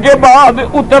کرنے کے بعد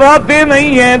اتراتے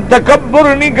نہیں ہیں, تکبر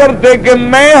نہیں کرتے کہ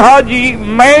میں حاجی,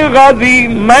 میں غازی,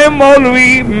 میں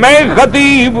مولوی, میں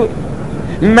خطیب,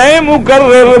 میں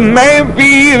مقرر, میں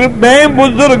پیر, میں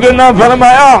بزرگ. نہ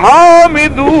فرمایا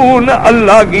حامدون,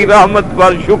 اللہ کی رحمت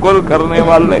پر شکر کرنے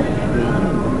والے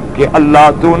کہ اللہ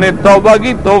تو نے توبہ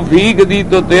کی توفیق دی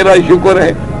تو تیرا شکر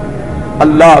ہے,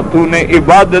 اللہ تو نے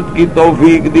عبادت کی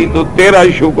توفیق دی تو تیرا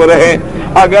شکر ہے,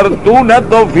 اگر تو نہ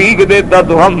توفیق دیتا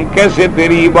تو ہم کیسے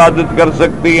تیری عبادت کر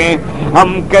سکتے ہیں, ہم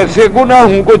کیسے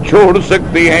گناہوں کو چھوڑ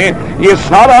سکتے ہیں. یہ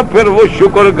سارا پھر وہ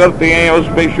شکر کرتے ہیں, اس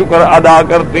پہ شکر ادا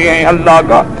کرتے ہیں اللہ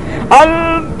کا.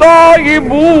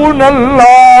 الطائبون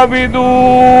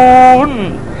العابدون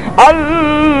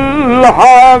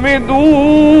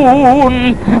الحامدون.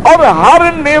 اور ہر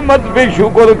نعمت پہ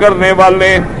شکر کرنے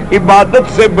والے, عبادت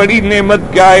سے بڑی نعمت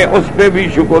کیا ہے اس پہ بھی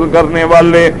شکر کرنے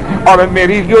والے. اور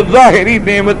میری جو ظاہری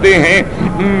نعمتیں ہیں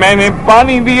میں نے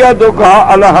پانی دیا تو کہا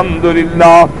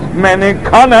الحمدللہ، میں نے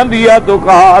کھانا دیا تو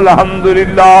کہا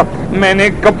الحمدللہ، میں نے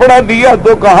کپڑا دیا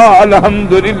تو کہا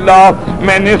الحمدللہ،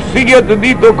 میں نے صحت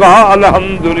دی تو کہا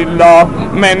الحمدللہ،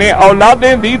 میں نے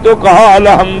اولادیں دی تو کہا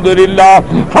الحمدللہ،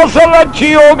 فصل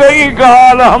اچھی ہو گئی کہا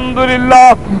الحمدللہ،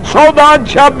 سودا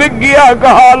اچھا بک گیا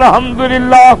کہا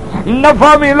الحمدللہ،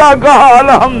 نفع ملا کہا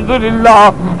الحمدللہ،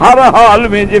 ہر حال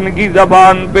میں جن کی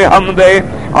زبان پہ حمد ہے۔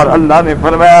 اور اللہ نے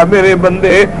فرمایا میرے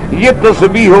بندے یہ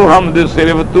تسبیح و حمد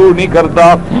صرف تو نہیں کرتا،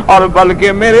 اور بلکہ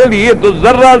میرے لیے تو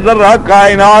ذرہ ذرہ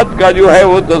کائنات کا جو ہے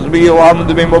وہ تسبیح و حمد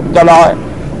میں مبتلا ہے۔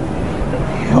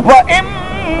 وَإِن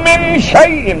مِّن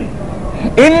شَيْءٍ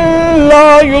إِلَّا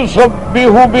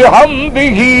يُسَبِّحُ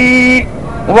بِحَمْدِهِ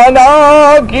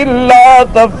وَلَٰكِن لَّا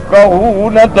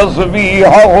تَفْقَهُونَ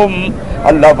تَسْبِيحَهُمْ۔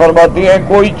 اللہ فرماتی ہیں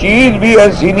کوئی چیز بھی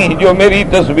ایسی نہیں جو میری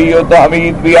تسبیح و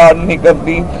تحمید بیان نہیں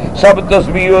کرتی، سب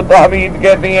تسبیح و تحمید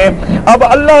کہتی ہیں۔ اب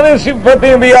اللہ نے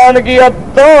صفتیں بیان کی،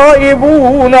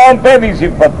 التائبون پہلی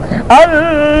صفت،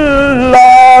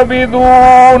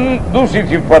 العابدون دوسری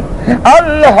صفت،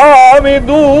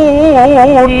 الحامدون،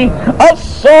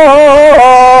 السائحون۔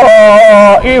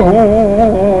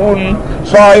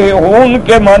 سائحون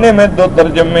کے معنی میں دو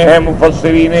ترجمے ہیں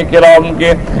مفسرین کرام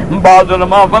کے۔ بعض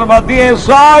علماء فرماتی ہیں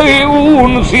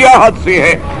سائحون سیاحت سے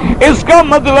ہے، اس کا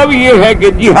مطلب یہ ہے کہ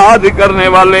جہاد کرنے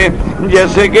والے،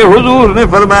 جیسے کہ حضور نے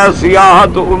فرمایا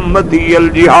سیاحت امتی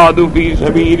الجہاد فی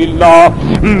سبیل اللہ،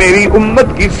 میری امت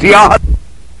کی سیاحت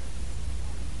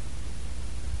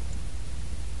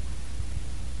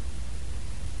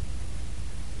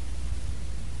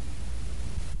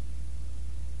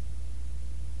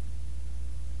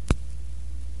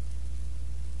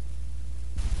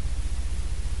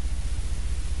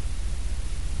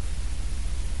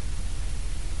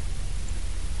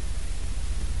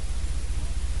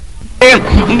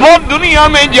وہ دنیا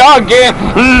میں جا کے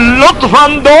لطف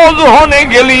اندوز ہونے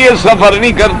کے لیے سفر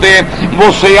نہیں کرتے، وہ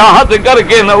سیاحت کر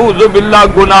کے نعوذ باللہ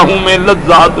گناہوں میں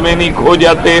لذات میں نہیں کھو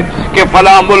جاتے کہ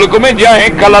فلاں ملک میں جائیں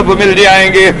کلب مل جائیں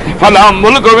گے، فلاں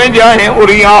ملک میں جائیں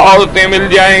اریاں عورتیں مل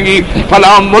جائیں گی،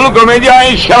 فلاں ملک میں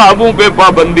جائیں شرابوں پہ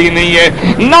پابندی نہیں ہے۔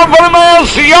 نہ فرمایا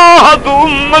سیاحت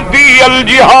امتی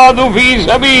الجہاد فی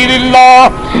سبیل اللہ،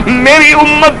 میری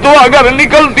امت تو اگر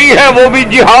نکلتی ہے وہ بھی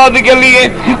جہاد کے لیے،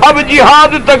 اب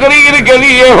جہاد تقریر کے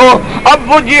لیے ہو، اب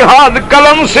وہ جہاد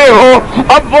قلم سے ہو،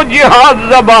 اب وہ جہاد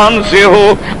زبان سے ہو،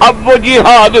 اب وہ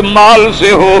جہاد مال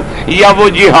سے ہو، یا وہ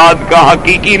جہاد کا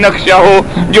حقیقی نقشہ ہو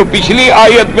جو پچھلی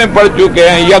آیت میں پڑھ چکے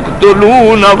ہیں،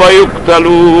 یقتلون و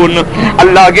یقتلون،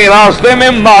 اللہ کے راستے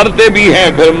میں مارتے بھی ہیں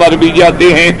پھر مر بھی جاتے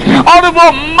ہیں، اور وہ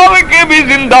مر کے بھی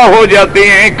زندہ ہو جاتے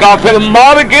ہیں، کافر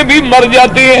مار کے بھی مر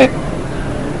جاتے ہیں۔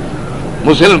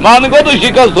 مسلمان کو تو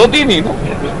شکست ہوتی نہیں نا،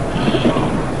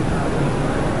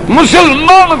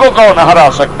 مسلمان کو کون ہرا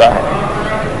سکتا ہے؟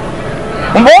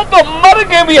 وہ تو مر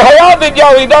کے بھی حیات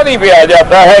جاویدانی پہ آ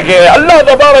جاتا ہے کہ اللہ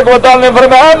تبارک و تعالی نے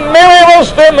فرمایا میرے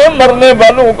راستے میں مرنے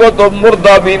والوں کو تو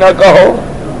مردہ بھی نہ کہو۔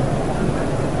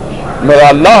 میرا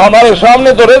اللہ ہمارے سامنے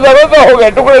تو ریزہ ریزہ ہو گئے،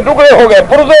 ٹکڑے ٹکڑے ہو گئے،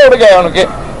 پرزے اڑ گئے ان کے،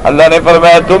 اللہ نے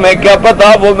فرمایا تمہیں کیا پتا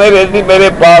وہ میرے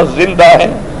پاس زندہ ہے۔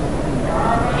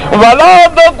 وَلَا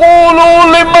تَقُولُوا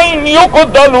لِمَنْ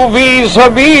يُقْتَلُ فِي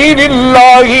سَبِيلِ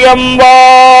اللَّهِ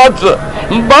أَمْوَاتٌ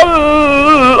بَلْ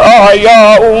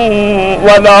أَحْيَاءٌ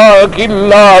وَلَٰكِن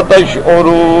لَّا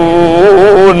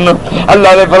تَشْعُرُونَ۔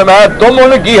 اللہ نے فرمایا تم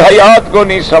ان کی حیات کو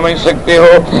نہیں سمجھ سکتے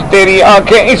ہو، تیری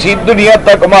آنکھیں اسی دنیا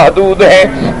تک محدود ہیں،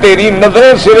 تیری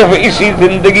نظریں صرف اسی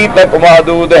زندگی تک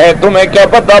محدود ہیں، تمہیں کیا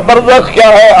پتا برزخ کیا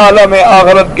ہے، عالم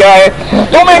آخرت کیا ہے،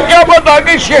 تمہیں کیا پتا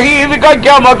کہ شہید کا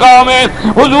کیا مقام ہے۔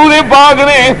 حضور پاک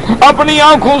نے اپنی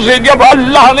آنکھوں سے جب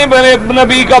اللہ نے میرے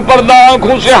نبی کا پردہ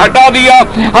آنکھوں سے ہٹا دیا،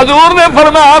 حضور نے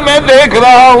فرمایا میں دیکھ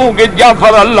رہا ہوں کہ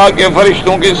جعفر اللہ کے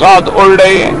فرشتوں کے ساتھ اڑ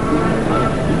رہے ہیں۔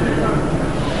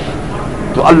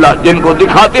 تو اللہ جن کو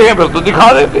دکھاتے ہیں پھر تو دکھا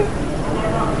دیتے۔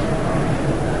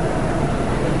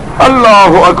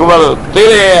 اللہ اکبر،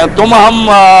 تم ہم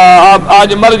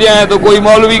آج مر جائیں تو کوئی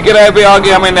مولوی کرائے پہ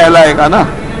آگے ہمیں نہلائے گا نا،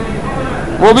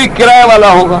 وہ بھی کرایہ والا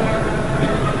ہوگا،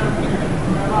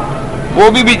 وہ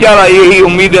بھی بیچارہ یہی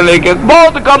امیدیں لے کے۔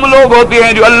 بہت کم لوگ ہوتے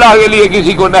ہیں جو اللہ کے لیے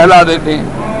کسی کو نہلا دیتے ہیں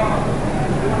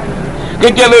کہ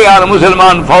چلو یار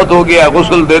مسلمان فوت ہو گیا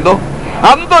غسل دے دو۔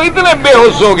 ہم تو اتنے بے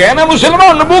ہوش ہو گئے نا،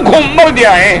 مسلمان بھوکوں مر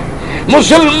جائیں،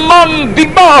 مسلمان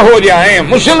دبا ہو جائیں،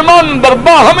 مسلمان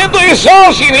بربا، ہمیں تو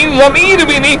احساس ہی نہیں، ضمیر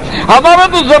بھی نہیں، ہمارا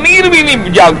تو ضمیر بھی نہیں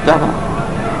جاگتا۔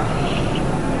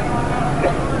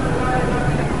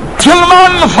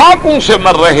 مسلمان فاقوں سے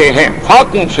مر رہے ہیں،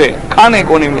 فاقوں سے، کھانے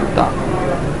کو نہیں ملتا،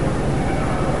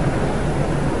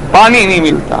 پانی نہیں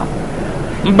ملتا،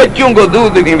 بچوں کو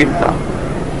دودھ نہیں ملتا،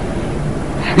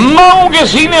 ماؤں کے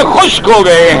سینے خشک ہو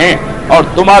گئے ہیں اور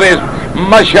تمہارے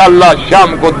ماشاءاللہ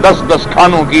شام کو 10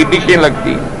 کھانوں کی ڈشیں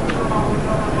لگتی ہیں.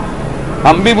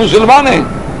 ہم بھی مسلمان ہیں.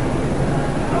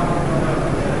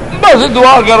 بس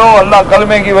دعا کرو اللہ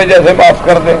کلمے کی وجہ سے معاف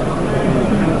کر دے.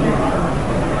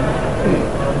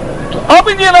 تو اب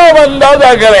جناب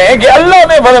اندازہ کریں کہ اللہ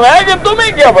نے فرمایا کہ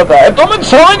تمہیں کیا پتا ہے, تم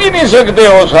سمجھ ہی نہیں سکتے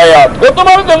ہو اس حیات کو,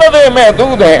 تمہاری تو نظریں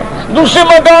محدود ہیں. دوسرے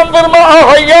مقام پر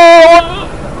احیاء,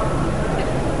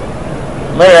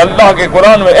 میرے اللہ کے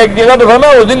قرآن میں ایک جگہ تو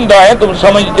فرمایا وہ زندہ ہے, تم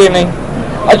سمجھتے نہیں.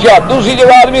 اچھا دوسری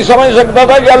جگہ آدمی سمجھ سکتا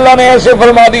تھا کہ اللہ نے ایسے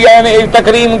فرما دیا ہے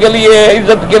تکریم کے لیے,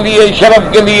 عزت کے لیے, شرف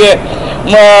کے لیے,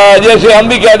 جیسے ہم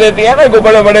بھی کہہ دیتے ہیں نا کہ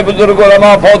بڑے بڑے بزرگ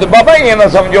علماء فوت, بابا یہ نہ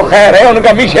سمجھو خیر ہے, ان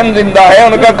کا مشن زندہ ہے,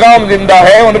 ان کا کام زندہ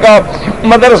ہے, ان کا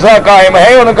مدرسہ قائم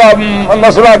ہے, ان کا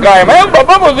مسئلہ قائم ہے,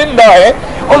 بابا وہ زندہ ہے.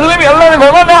 اس نے بھی اللہ نے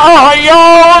فرمایا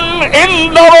احیاء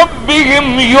عند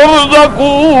ربہم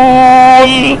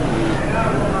یرزقون.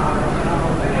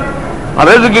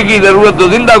 رزق کی ضرورت تو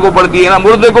زندہ کو پڑتی ہے نا,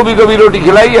 مردے کو بھی کبھی روٹی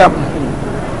کھلائی آپ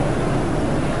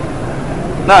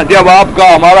نا. جب آپ کا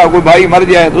ہمارا کوئی بھائی مر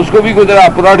جائے تو اس کو بھی کوئی ذرا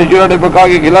پراٹھے چراٹھے پکا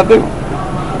کے کھلاتے ہو,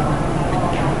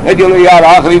 چلو یار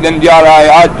آخری دن جا رہا ہے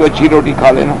آج تو اچھی روٹی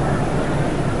کھا لینا.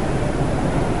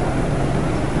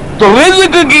 تو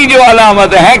رزق کی جو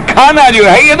علامت ہے کھانا جو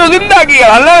ہے یہ تو زندہ کی ہے.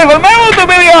 اللہ نے فرمایا وہ تو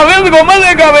میرے یہاں رزق کو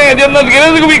مزے کر رہے ہیں, جنت کے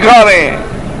رزق بھی کھا رہے ہیں.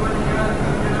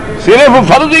 صرف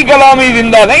فرضی کلامی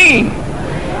زندہ نہیں,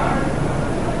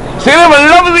 صرف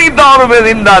لفظی طور پہ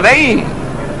زندہ نہیں,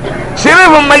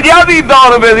 صرف مجازی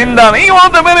طور پہ زندہ نہیں, وہ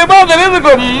تو میرے بعد رزق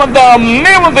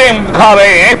نعمتیں کھا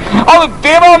رہے ہیں. اور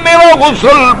تیرا میرا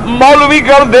غسل مولوی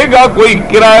کر دے گا, کوئی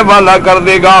کرایہ والا کر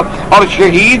دے گا. اور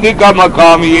شہید کا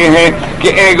مقام یہ ہے کہ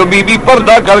ایک بی بی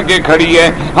پردہ کر کے کھڑی ہے.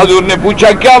 حضور نے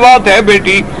پوچھا کیا بات ہے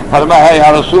بیٹی؟ فرمایا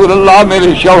یا رسول اللہ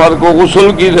میرے شوہر کو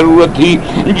غسل کی ضرورت تھی,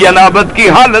 جنابت کی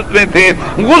حالت میں تھے,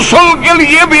 غسل کے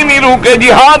لیے بھی نہیں روکے,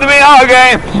 جہاد میں آ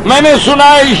گئے, میں نے سنا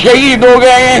ہے شہید ہو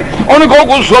گئے ہیں, ان کو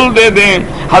غسل دے دیں.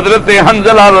 حضرت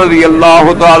حنزلہ رضی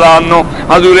اللہ تعالیٰ عنہ,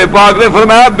 حضور پاک نے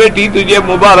فرمایا بیٹی تجھے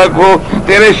مبارک ہو,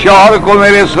 تیرے شوہر کو,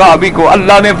 میرے صحابی کو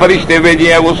اللہ نے فرشتے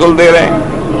بھیجے ہیں غسل دے رہے ہیں.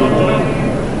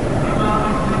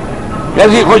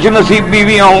 ایسی خوش نصیب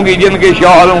بیویاں ہوں گی جن کے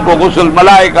شوہروں کو غسل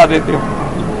ملائکہ دیتے ہوں.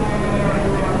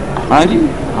 ہاں جی,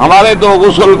 ہمارے تو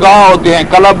غسل کہاں ہوتے ہیں,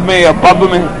 کلب میں یا پب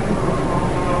میں.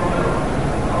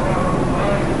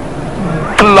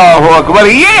 اللہ اکبر,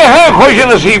 یہ ہے خوش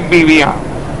نصیب بیویاں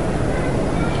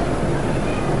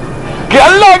کہ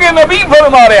اللہ کے نبی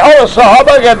فرما رہے. اور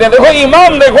صحابہ کہتے ہیں, دیکھو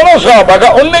ایمان دیکھو نا صحابہ کا,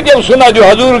 ان نے جب سنا جو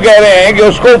حضور کہہ رہے ہیں کہ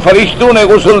اس کو فرشتوں نے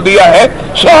غسل دیا ہے,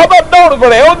 صحابہ دوڑ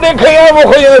پڑے اور دیکھیں یہاں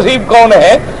وہ خوش نصیب کون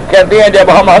ہے. کہتے ہیں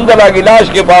جب ہم حنزلہ کی لاش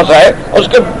کے پاس آئے اس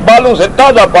کے بالوں سے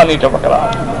تازہ پانی ٹپک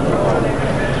رہا,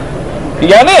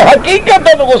 یعنی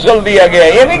حقیقتاً غسل دیا گیا,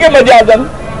 یہ نہیں کہ مجازن.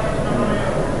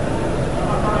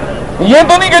 یہ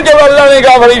تو نہیں کہ جب اللہ نے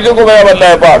کہا فرشتوں کو میرا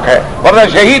بندہ پاک ہے, ورنہ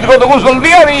شہید کو تو غسل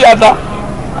دیا نہیں جاتا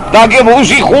تاکہ وہ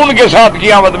اسی خون کے ساتھ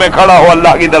قیامت میں کھڑا ہو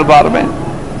اللہ کی دربار میں.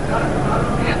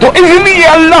 تو اس لیے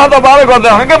اللہ تبارک و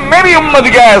تعالیٰ کہ میری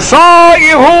امت کیا ہے,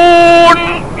 سائحون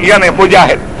یعنی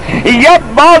مجاہد. یا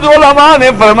بعض علماء نے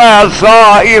فرمایا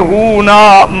سائحون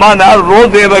مانا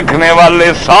روزے رکھنے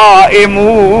والے,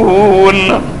 صائمون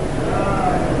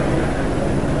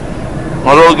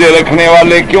روزے رکھنے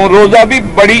والے. کیوں؟ روزہ بھی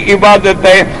بڑی عبادت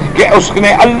ہے کہ اس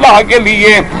نے اللہ کے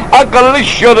لیے عقل,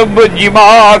 شرب,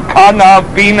 جماع, کھانا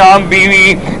پینا,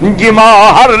 بیوی, جماع,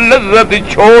 ہر لذت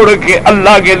چھوڑ کے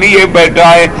اللہ کے لیے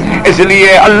بیٹھا ہے. اس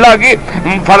لیے اللہ کی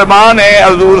فرمان ہے,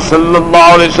 حضور صلی اللہ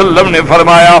علیہ وسلم نے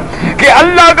فرمایا کہ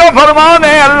اللہ کا فرمان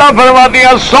ہے, اللہ فرماتے ہیں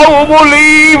الصوم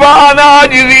لی وانا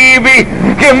اجزی بہ,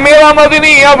 کہ میرا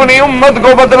مدنی اپنی امت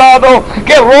کو بتلا دو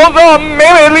کہ روزہ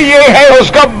میرے لیے ہے,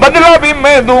 اس کا بدلہ بھی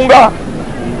میں دوں گا.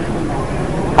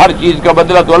 ہر چیز کا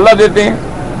بدلہ تو اللہ دیتے ہیں,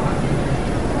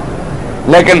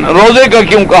 لیکن روزے کا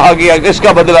کیوں کہا گیا کہ اس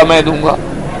کا بدلہ میں دوں گا؟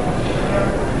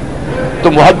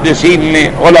 تو محدثین نے,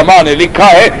 علماء نے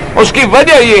لکھا ہے اس کی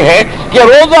وجہ یہ ہے کہ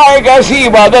روزہ ایک ایسی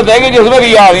عبادت ہے کہ جس میں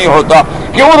ریا نہیں ہوتا.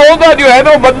 کہ وہ روزہ جو ہے نا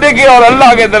وہ بندے کے اور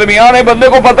اللہ کے درمیان ہے, بندے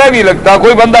کو پتہ نہیں لگتا.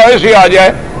 کوئی بندہ ایسے آ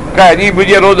جائے کہے جی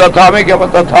مجھے روزہ تھا, ہمیں کیا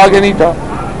پتا تھا کہ نہیں تھا.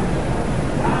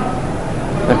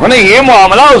 نہیں, یہ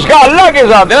معاملہ اس کا اللہ کے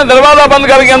ساتھ ہے نا. دروازہ بند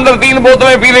کر کے اندر 3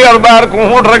 بوتلیں پی لے اور باہر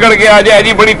ہونٹ رگڑ کے آ جائے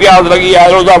جی بڑی پیاس لگی ہے,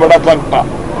 روزہ بڑا سخت تھا,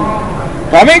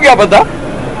 ہمیں کیا پتا.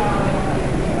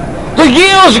 تو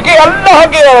یہ اس کے اللہ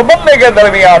کے اور بندے کے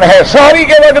درمیان ہے. سحری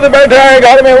کے وقت بیٹھا ہے,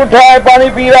 گھر میں اٹھا ہے, پانی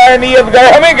پی رہا ہے, نیت کرے,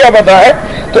 ہمیں کیا پتا ہے.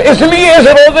 تو اس لیے اس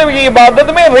روزے کی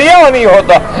عبادت میں ریا نہیں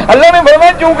ہوتا. اللہ نے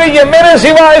فرمایا چونکہ یہ میرے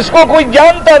سوا اس کو کوئی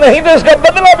جانتا نہیں تو اس کا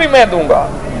بدلہ بھی میں دوں گا.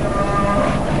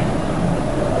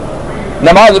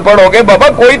 नमाज पढ़ोगे बाबा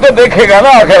कोई तो देखेगा ना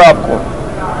आखिर आपको।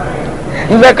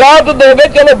 ज़कात दोगे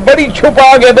चलो बड़ी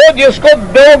छुपा के दो, जिसको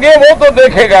दोगे वो तो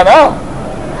देखेगा ना।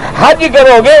 हज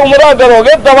करोगे, उमरा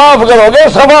करोगे, तवाफ करोगे,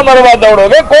 सफा मरवा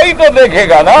दौड़ोगे, कोई तो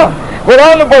देखेगा ना।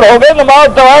 कुरान पढ़ोगे, नमाज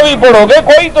तरावी पढ़ोगे,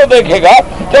 कोई तो देखेगा।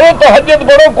 चलो तहज्जुद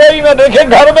पढ़ो, कोई ना देखे,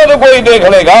 घर में तो कोई देख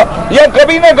लेगा, या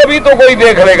कभी ना कभी तो कोई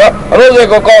देख लेगा। रोजे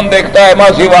को कौन देखता है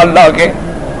मासी वाला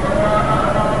के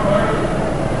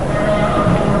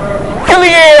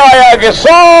लिए आया कि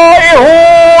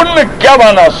साइहून, क्या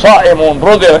माना साइमून,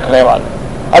 रोजे रखने वाले।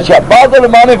 अच्छा, बाद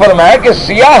उलमा ने फरमाया कि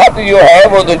सियाहत जो है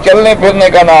वो तो चलने फिरने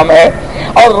का नाम है,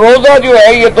 और रोजा जो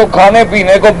है ये तो खाने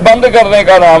पीने को बंद करने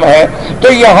का नाम है।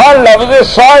 तो यहाँ लफ्ज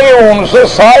साइमून से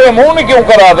साइमून क्यों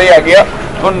करा दिया गया?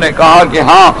 उन्होंने कहा कि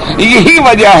हाँ, यही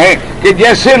वजह है कि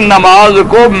जैसे नमाज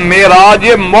को मेराज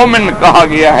मोमिन कहा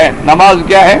गया है। नमाज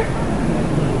क्या है?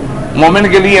 मोमिन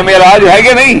के लिए मेराज है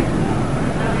कि नहीं?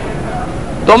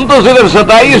 तुम तो सिर्फ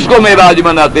 27 को मेराज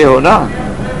मनाते हो ना,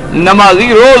 नमाजी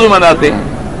रोज मनाते हैं।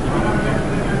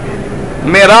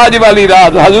 मेराज वाली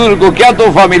रात हजूर को क्या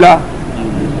तोहफा मिला?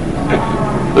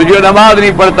 तो जो नमाज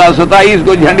नहीं पढ़ता 27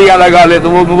 को झंडियां लगा ले तो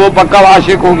वो पक्का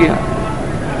आशिक हो गया।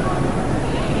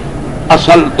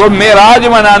 असल तो मेराज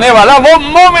मनाने वाला वो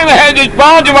मोमिन है जो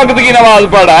 5 वक्त की नमाज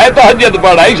पढ़ा है, तहज्जुद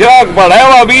पढ़ा है, इशराक पढ़ा है,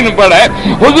 वाबीन पढ़ा है,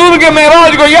 हुजूर के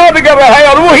मेराज को याद कर रहा है,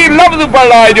 और वही लफ्ज पढ़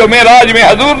रहा है जो मेराज में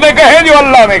हुजूर ने कहे, जो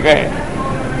अल्लाह ने कहे।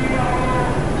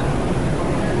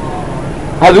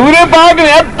 हुजूर पाक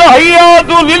ने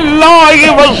अत्तहियातु लिल्लाहि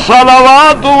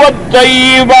वस्सलावातु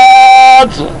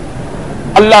वत्तय्यिबात,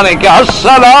 अल्लाह ने कहा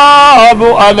अस्सलामु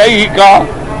अलैका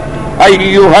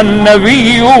अय्युहन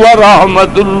नबी व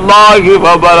रहमतुल्लाहि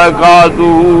व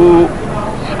बरकातुहू।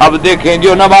 अब देखें,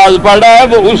 जो नमाज पढ़ा है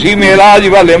वो उसी मेराज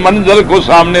वाले मंजर को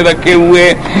सामने रखे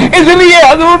हुए, इसलिए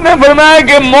हजूर ने फरमाया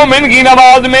कि मोमिन की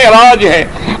नमाज मेराज है।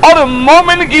 और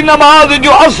मोमिन की नमाज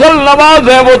जो असल नमाज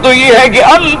है वो तो ये है कि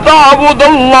अंता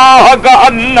अबुदल्लाह का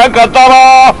अन्नका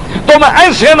तरा, तुम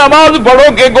ऐसे नमाज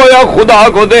पढ़ो कि गोया खुदा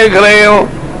को देख रहे हो।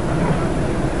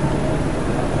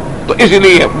 तो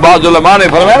इसलिए बाज़ उलमा ने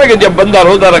फरमाया कि जब बंदा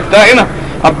रोजा रखता है ना,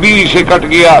 अब बीवी से कट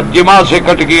गया, जिमा से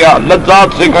कट गया,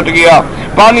 लज्जात से कट गया,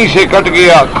 पानी से कट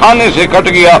गया, खाने से कट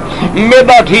गया,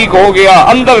 मैदा ठीक हो गया,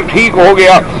 अंदर ठीक हो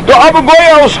गया, तो अब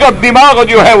गोया उसका दिमाग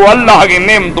जो है वो अल्लाह की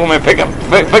नेमतों में फिक्र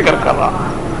कर रहा।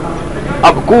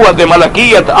 अब कुव्वत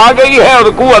मलकियत आ गई है और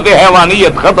कुव्वत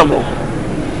हैवानियत खत्म हो गई।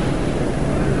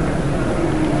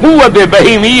 कुव्वत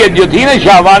बहीमियत जो थी ना,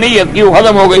 शाहवानियत की, वो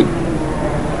खत्म हो गई।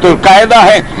 तो कायदा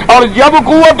है, और जब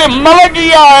कुव्वत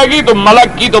मलकिया आएगी तो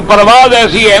मलक की तो परवाज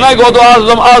ऐसी है ना कि वो तो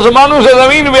आसमानों से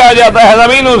जमीन पे आ जाता है,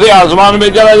 जमीनों से आसमान में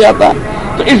चला जाता है।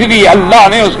 तो इसलिए अल्लाह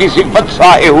ने उसकी सिफत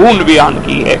साइहून बयान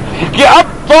की है कि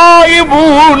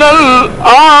अत्ताइबून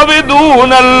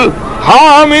आबिदून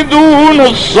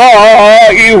हामिदून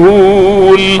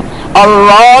साइहून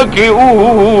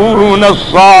अर्राकिऊन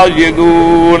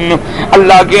साजिदून।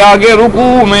 अल्लाह के आगे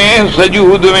रुकू में,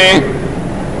 सजूद में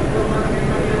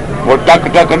वो टक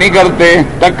टक नहीं करते,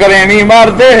 टक्करें नहीं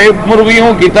मारते,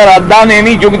 मुर्गियों की तरह दाने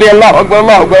नहीं चुगते, अल्लाह अकबर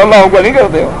अल्लाह अकबर अल्लाह अकबर नहीं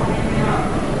करते हो।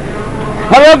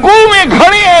 रकू में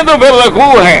खड़े हैं तो फिर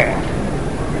रकू है,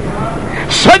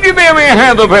 सजदे में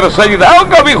हैं तो फिर सजदा। और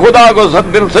कभी खुदा को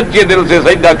सच्चे दिल से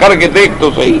सजदा करके देख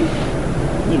तो सही।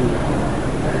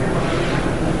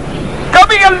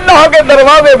 कभी अल्लाह के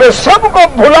दरवाजे पे सबको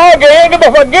भुला के एक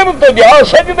दफा गिर तो जाओ,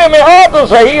 सजदे में आ तो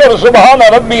सही, और सुबहान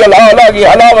रब्बी अल्लाह की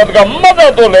हलावत का मजा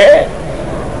तो ले।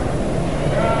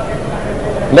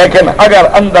 लेकिन अगर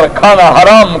अंदर खाना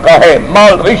हराम का है,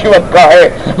 माल रिश्वत का है,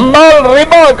 माल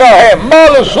रिबा का है,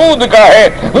 माल सूद का है,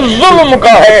 जुल्म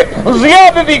का है,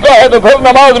 ज्यादती का है, तो फिर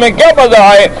नमाज में क्या मजा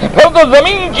आए? फिर तो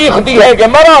जमीन चीखती है कि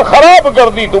मरा खराब कर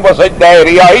दी तू बस सजदा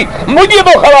रियाई, मुझे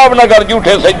तो खराब न कर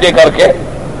झूठे सजदे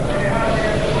करके।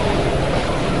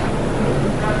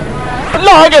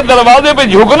 अल्लाह के दरवाजे पे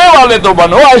झुकने वाले तो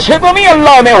बनो, ऐसे तो नहीं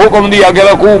अल्लाह ने हुक्म दिया कि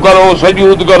रकू करो,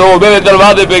 सजूद करो, मेरे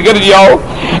दरवाजे पे गिर जाओ।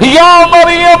 या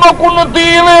मरियम कुनती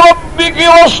लिरब्बिकी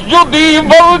वस्जुदी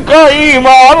वरकई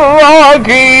मअर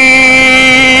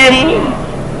राकीन।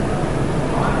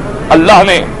 अल्लाह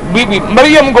ने बीबी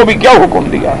मरियम को भी क्या हुक्म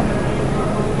दिया है?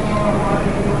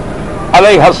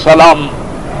 अलैहिस्सलाम,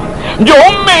 जो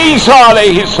उम्मे ईसा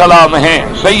अलैहिस्सलाम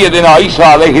हैं, सैयदना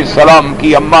ईसा अलैहिस्सलाम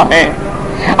की अम्मा हैं।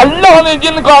 अल्लाह ने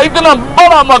जिनका इतना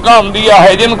बड़ा मकाम दिया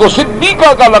है, जिनको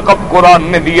सिद्दीका का लक़ब कुरान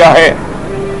ने दिया है,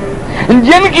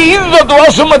 जिनकी इज्जत व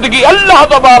असमत की अल्लाह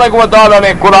तबारक व तआला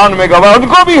ने कुरान में गवाह,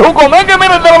 उनको भी हुक्म है कि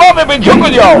मेरे दरवाजे पे झुक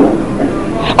जाओ।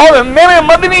 और मेरे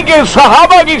मदनी के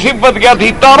सहाबा की सिफत क्या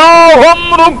थी?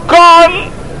 तराहुम रुक्कान,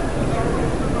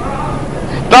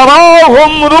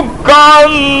 تراہم رکعا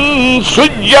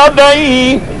سجدا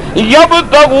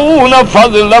یبتغون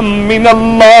فضلا من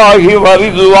اللہ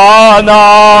ورضوانا.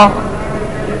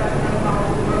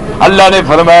 اللہ نے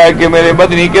فرمایا کہ میرے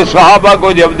مدنی کے صحابہ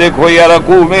کو جب دیکھو یا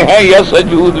رکوع میں ہے یا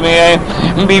سجود میں ہے.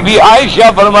 بی بی عائشہ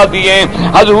فرماتی ہیں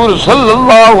حضور صلی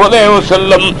اللہ علیہ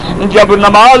وسلم جب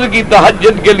نماز کی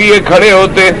تہجد کے لیے کھڑے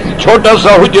ہوتے، چھوٹا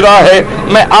سا حجرہ ہے،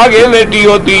 میں آگے لیٹی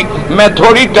ہوتی، میں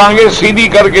تھوڑی ٹانگیں سیدھی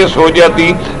کر کے سو جاتی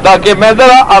تاکہ میں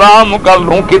ذرا آرام کر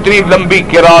لوں. کتنی لمبی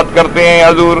قرات کرتے ہیں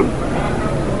حضور.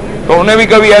 تو انہیں بھی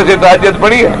کبھی ایسے تہجد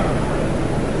پڑھی ہے؟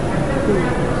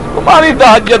 تمہاری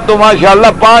تہجد تو ماشاءاللہ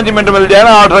 5 منٹ مل جائے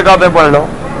نا 8 رکعتیں پڑھ لو.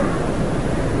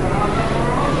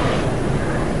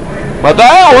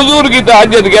 بتایا حضور کی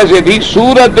تہجد کیسے تھی؟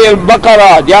 سورت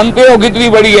بقرہ جانتے ہو کتنی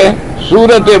بڑی ہے؟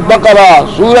 سورت بقرہ،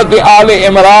 سورت آل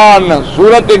عمران،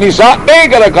 سورت نساء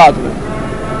ایک رکعت میں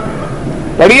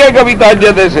پڑھی ہے کبھی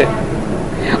تہجد ایسے؟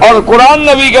 اور قرآن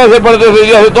نبی کیسے پڑھتے تھے؟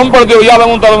 جیسے تم پڑھتے ہو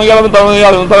یعلم ترم یعلم ترم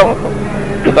یعلم ترم،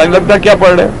 پتہ نہیں لگتا کیا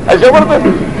پڑھ رہے، ایسے پڑھتے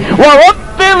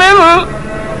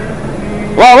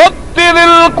وَرَتِّلِ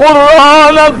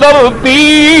الْقُرْآنَ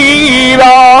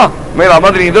تَرْتِيلًا. میرا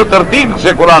مدنی تو ترتیب سے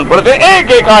قرآن پڑھتے،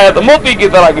 ایک ایک آیت موتی کی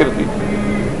طرح گرتی.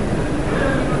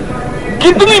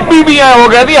 کتنی بیویاں ہو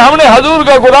گئی تھی ہم نے حضور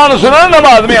کا قرآن سنا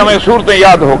نماز میں ہمیں صورتیں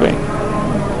یاد ہو گئیں.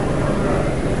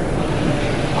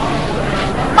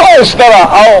 اس طرح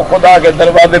آؤ خدا کے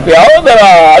دروازے پہ آؤ،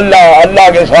 ذرا اللہ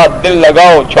کے ساتھ دل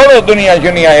لگاؤ. چھوڑو دنیا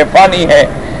شنیا، یہ پانی ہے،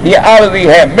 یہ عارضی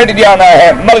ہے، مٹ جانا ہے،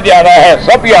 مر جانا ہے،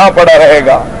 سب یہاں پڑا رہے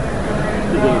گا،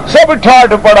 سب ٹھاٹ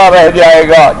پڑا رہ جائے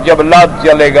گا جب لات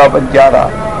چلے گا بنجارا.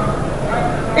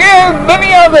 یہ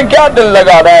دنیا سے کیا دل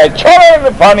لگا رہا ہے؟ چھوڑو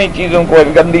فانی چیزوں کو،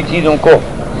 گندی چیزوں کو.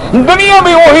 دنیا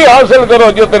میں وہی حاصل کرو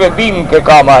جو تیرے دین کے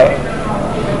کام آئے.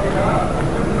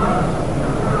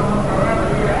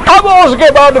 اب اس کے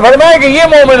بعد فرمائے کہ یہ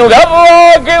مومن ہوگا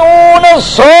راکعون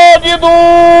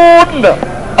ساجدون،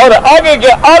 اور آگے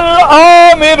کے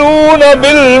الآمرون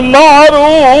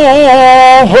بالمعروف،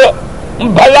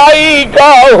 بھلائی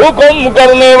کا حکم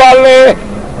کرنے والے.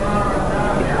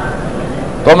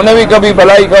 تم نے بھی کبھی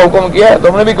بھلائی کا حکم کیا ہے؟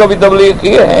 تم نے بھی کبھی تبلیغ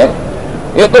کی ہے؟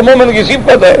 یہ تو مومن کی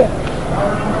صفت ہے.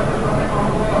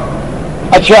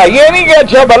 اچھا یہ نہیں کہ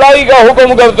اچھا بھلائی کا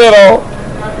حکم کرتے رہو.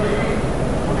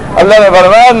 اللہ نے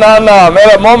فرمایا نہ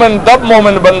میرا مومن تب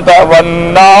مومن بنتا ہے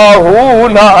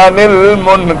وَالنَّاهُونَ عَنِ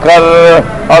الْمُنْكَرِ،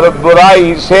 اور برائی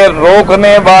سے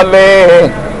روکنے والے.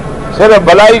 صرف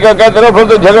بھلائی کا کہتے رہو پھر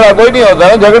تو جھگڑا کوئی نہیں ہوتا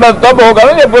نا. جھگڑا تب ہوگا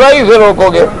نا جب برائی سے روکو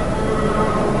گے.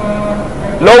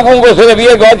 لوگوں کو صرف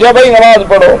یہ کہ اچھا بھائی نماز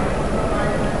پڑھو،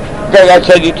 کہ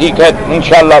اچھا جی ٹھیک ہے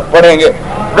انشاءاللہ پڑھیں گے.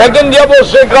 لیکن جب اس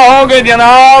سے کہو کہ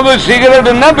جناب سگریٹ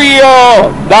نہ پیو،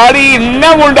 داڑھی نہ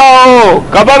منڈاؤ،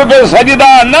 قبر پہ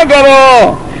سجدہ نہ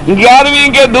کرو، 11ویں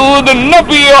کے دودھ نہ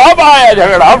پیو، اب آیا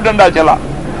جھگڑا، اب ڈنڈا چلا،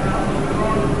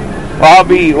 وہاں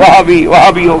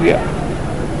بھی ہو گیا.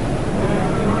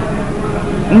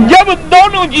 جب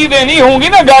دونوں چیزیں نہیں ہوں گی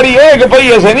نا، گاڑی ایک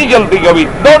پہیے سے نہیں چلتی، کبھی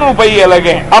دونوں پہیے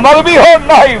لگے، امر بھی ہو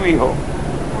نہی بھی ہو،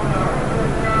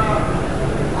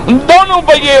 دونوں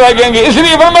پہیے لگیں گے. اس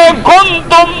لیے فرمایا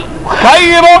کنتم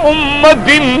خیر امت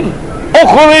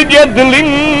اخرجت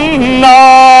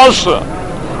للناس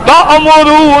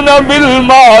تأمرون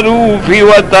بالمعروف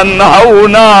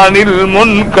وتنہون عن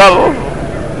المنکر.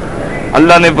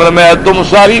 اللہ نے فرمایا تم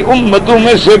ساری امتوں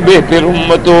میں سے بہتر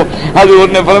امت ہو. حضور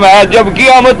نے فرمایا جب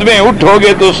قیامت میں اٹھو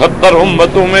گے تو 70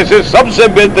 امتوں میں سے سب سے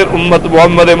بہتر امت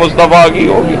محمد مصطفیٰ کی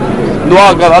ہوگی.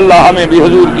 دعا کر اللہ ہمیں بھی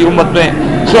حضور کی امت میں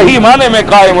صحیح معنی میں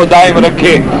قائم و دائم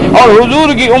رکھے، اور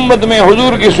حضور کی امت میں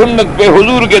حضور کی سنت پہ،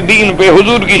 حضور کے دین پہ،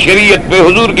 حضور کی شریعت پہ،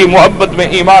 حضور کی محبت میں،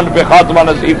 ایمان پہ خاتمہ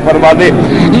نصیب فرما دے.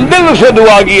 دل سے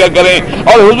دعا کیا کریں،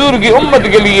 اور حضور کی امت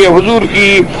کے لیے، حضور کی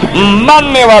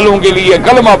ماننے والوں کے لیے،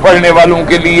 کلمہ پڑھنے والوں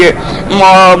کے لیے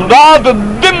رات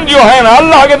دن جو ہے نا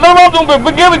اللہ کے دروازوں پہ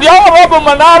گر جاؤ، رب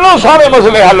منا لو، سارے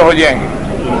مسئلے حل ہو جائیں گے.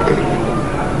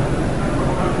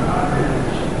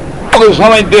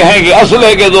 سمجھتے ہیں کہ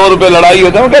اسلحے کے زور پہ لڑائی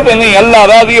ہوتی ہے، کہتے نہیں اللہ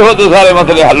راضی ہو تو سارے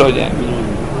مسئلے حل ہو جائیں گے.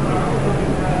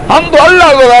 ہم تو اللہ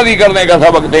کو راضی کرنے کا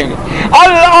سبق دیں گے.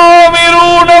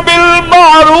 الآمرون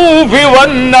بالمعروف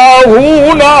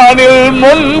والناہون عن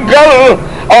المنکر،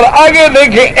 اور آگے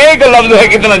دیکھیں ایک لفظ ہے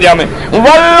کتنا جامع،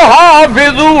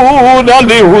 والحافظون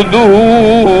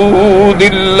لحدود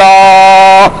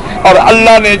اللہ، اور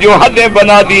اللہ نے جو حدیں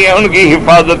بنا دی ہیں ان کی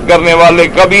حفاظت کرنے والے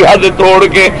کبھی حد توڑ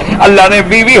کے اللہ نے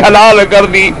بیوی حلال کر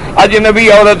دی اجنبی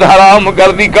عورت حرام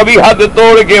کر دی کبھی حد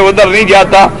توڑ کے ادھر نہیں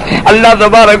جاتا اللہ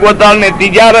تبارک و تعالی نے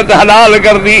تجارت حلال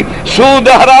کر دی سود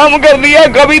حرام کر دیا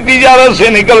کبھی تجارت سے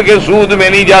نکل کے سود میں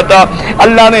نہیں جاتا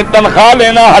اللہ نے تنخواہ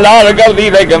لینا حلال کر دی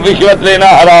لیکن رشوت لینا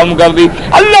حرام کر دی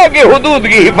اللہ کے حدود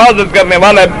کی حفاظت کرنے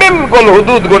والا بالکل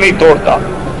حدود کو نہیں توڑتا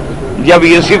جب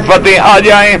یہ صفتیں آ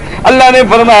جائیں اللہ نے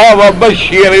فرمایا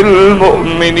وَبَشِّرِ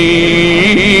الْمُؤْمِنِينَ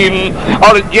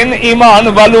اور جن ایمان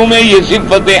والوں میں یہ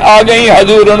صفتیں آ گئیں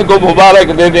حضور ان کو مبارک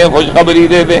دے دیں خوشخبری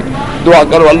دے دیں دعا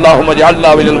کرو اللہم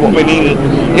اجعلنا من المؤمنین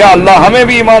یا اللہ ہمیں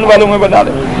بھی ایمان والوں میں بنا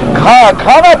دے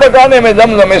کھانا پکانے میں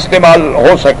زمزم استعمال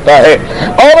ہو سکتا ہے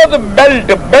عورت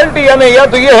بیلٹ یعنی یا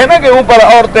تو یہ ہے نا کہ اوپر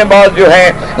عورتیں بعض جو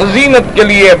ہیں زینت کے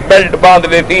لیے بیلٹ باندھ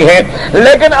لیتی ہیں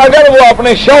لیکن اگر وہ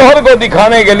اپنے شوہر کو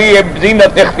دکھانے کے لیے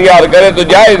زینت اختیار کرے تو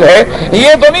جائز ہے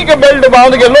یہ تو نہیں کہ بیلٹ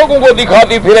باندھ کے لوگوں کو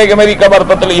دکھاتی پھرے کہ میری کمر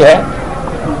پتلی ہے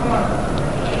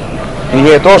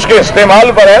یہ تو اس کے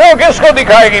استعمال پر ہے نا کس کو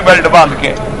دکھائے گی بیلٹ باندھ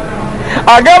کے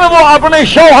اگر وہ اپنے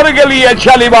شوہر کے لیے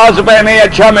اچھا لباس پہنے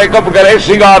اچھا میک اپ کرے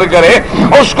سنگار کرے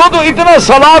اس کو تو اتنا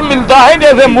ثواب ملتا ہے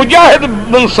جیسے مجاہد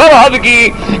سرحد کی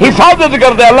حفاظت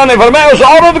کرتے اللہ نے فرمایا اس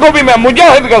عورت کو بھی میں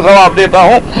مجاہد کا ثواب دیتا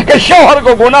ہوں کہ شوہر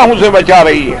کو گناہوں سے بچا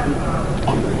رہی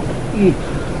ہے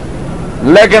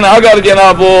لیکن اگر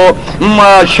جناب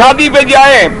وہ شادی پہ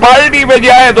جائے پارٹی پہ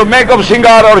جائے تو میک اپ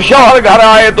سنگار اور شوہر گھر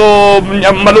آئے تو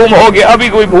معلوم ہو کہ ابھی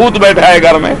کوئی بھوت بیٹھا ہے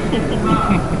گھر میں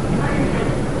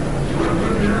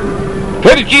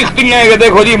پھر چیختی ہیں کہ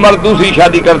دیکھو جی مرد دوسری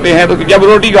شادی کرتے ہیں تو جب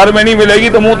روٹی گھر میں نہیں ملے گی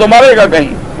تو منہ تو مارے گا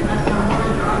کہیں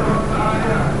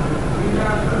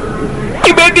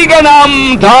بیٹی کا نام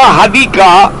تھا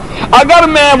حدیقہ اگر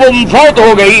میں وہ فوت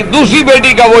ہو گئی دوسری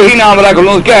بیٹی کا وہی نام رکھ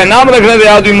لوں کیا ہے نام رکھنے سے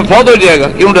آدمی فوت ہو جائے گا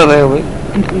کیوں ڈر رہے ہو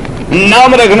بھائی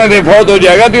نام رکھنے سے فوت ہو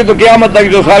جائے گا تو قیامت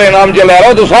تک جو سارے نام چلا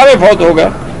رہا تو سارے فوت ہو گئے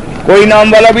کوئی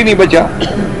نام والا بھی نہیں بچا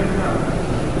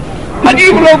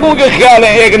عجیب لوگوں کے خیال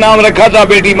ہیں ایک نام رکھا تھا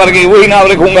بیٹی مر گئی وہی نام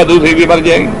رکھوں گا دوسری بھی مر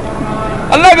جائے گی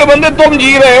اللہ کے بندے تم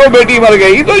جی رہے ہو بیٹی مر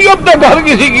گئی تو یہ اب تک ہر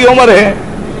کسی کی عمر ہے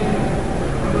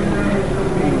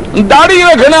داڑھی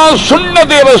رکھنا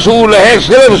سنت رسول ہے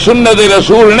صرف سنت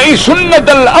رسول نہیں سنت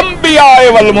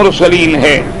الانبیاء والمرسلین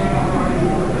ہے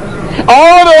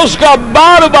اور اس کا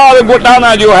بار بار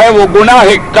گٹانا جو ہے وہ گناہ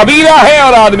کبیرہ ہے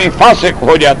اور آدمی فاسق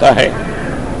ہو جاتا ہے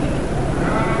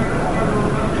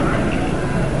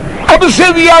سب سے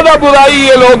زیادہ برائی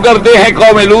یہ لوگ کرتے ہیں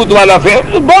قوم لوط والا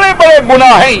پھر بڑے بڑے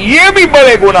گناہ ہیں یہ بھی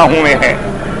بڑے گناہوں میں ہے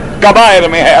کبائر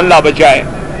میں ہے اللہ بچائے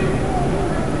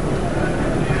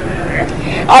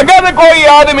اگر کوئی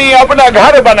آدمی اپنا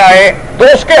گھر بنائے تو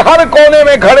اس کے ہر کونے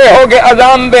میں کھڑے ہو کے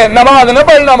اذان دے نماز نہ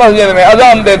پڑھنا مسجد میں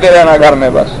اذان دیتے رہنا گھر میں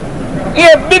بس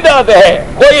یہ بدعت ہے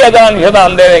کوئی اذان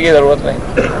شدان دینے کی ضرورت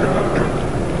نہیں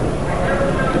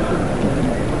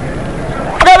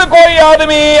اگر کوئی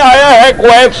آدمی آیا ہے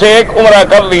کویت سے ایک عمرہ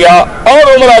کر لیا اور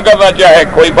عمرہ کرنا چاہے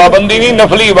کوئی پابندی نہیں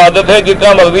نفلی عبادت ہے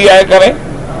جتنا مرضی آئے کریں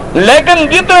لیکن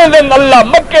جتنے دن اللہ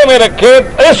مکے میں رکھے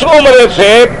اس عمرے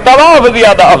سے طواف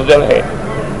زیادہ افضل ہے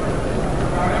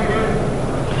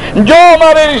جو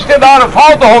ہمارے رشتہ دار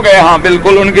فوت ہو گئے ہاں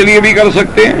بالکل ان کے لیے بھی کر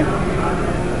سکتے ہیں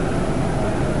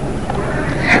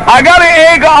اگر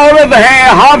ایک عورت ہے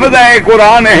حافظہ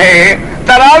قرآن ہے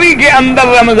تراویح کے اندر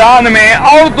رمضان میں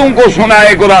عورتوں کو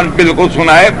سنائے قرآن بالکل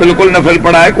سنائے بالکل نفل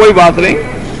پڑھائے کوئی بات نہیں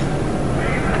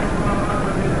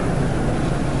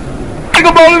ایک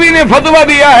مولوی نے فتویٰ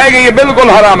دیا ہے کہ یہ بالکل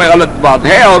حرام ہے غلط بات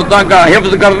ہے عورتوں کا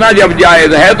حفظ کرنا جب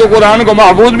جائز ہے تو قرآن کو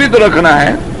محفوظ بھی تو رکھنا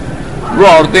ہے وہ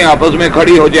عورتیں آپس میں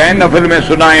کھڑی ہو جائیں نفل میں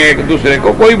سنائیں ایک دوسرے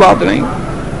کو کوئی بات نہیں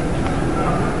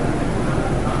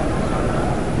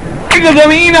ایک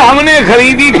زمین ہم نے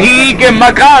خریدی تھی کہ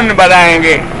مکان بنائیں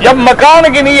گے جب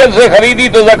مکان کی نیت سے خریدی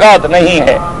تو زکوٰۃ نہیں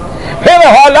ہے پھر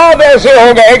حالات ایسے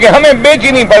ہو گئے کہ ہمیں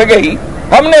بیچنی پڑ گئی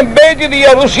ہم نے بیچ دیا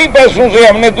اور اسی پیسوں سے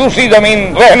ہم نے دوسری زمین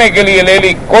رہنے کے لیے لے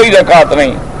لی کوئی زکوٰۃ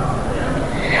نہیں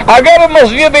اگر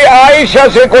مسجد عائشہ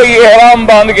سے کوئی احرام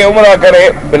باندھ کے عمرہ کرے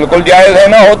بالکل جائز ہے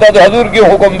نہ ہوتا تو حضور کیوں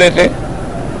حکم دیتے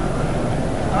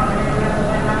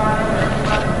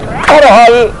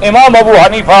بہرحال امام ابو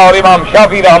حنیفہ اور امام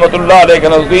شافعی رحمۃ اللہ علیہ کے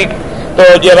نزدیک تو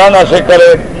جیرانہ سے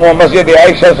کرے وہ مسجد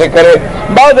عائشہ سے کرے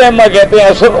بعض ائمہ کہتے ہیں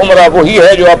اصل عمرہ وہی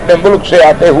ہے جو اپنے ملک سے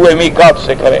آتے ہوئے میقات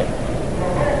سے کرے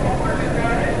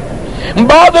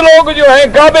بعض لوگ جو ہیں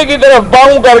کعبے کی طرف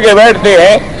پاؤں کر کے بیٹھتے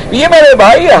ہیں یہ میرے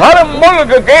بھائی ہر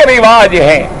ملک کے رواج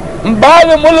ہیں بعض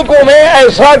ملکوں میں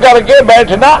ایسا کر کے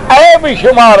بیٹھنا عیب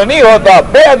شمار نہیں ہوتا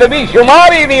بے ادبی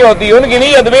شمار ہی نہیں ہوتی ان کی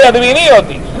نیت بے ادبی نہیں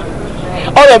ہوتی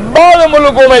اور بعض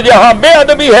ملکوں میں جہاں بے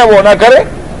ادبی ہے وہ نہ کرے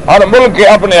ہر ملک کے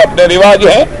اپنے اپنے رواج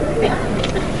ہیں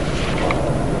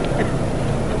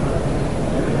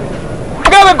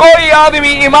اگر کوئی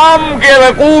آدمی امام کے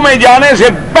رکوع میں جانے سے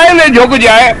پہلے جھک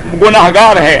جائے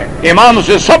گناہگار ہے. امام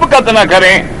سے سبقت نہ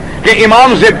کریں کہ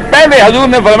امام سے پہلے. حضور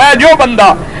نے فرمایا جو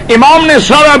بندہ امام نے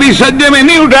سارا بھی سجدے میں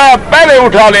نہیں اٹھایا پہلے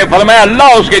اٹھا لے, فرمایا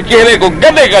اللہ اس کے چہرے کو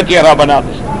گدھے کا چہرہ بنا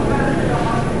دے.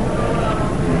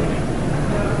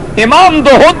 امام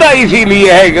تو ہوتا اسی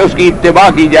لیے ہے کہ اس کی اتباع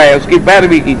کی جائے, اس کی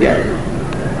پیروی کی جائے.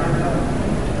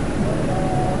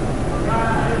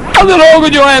 اب لوگ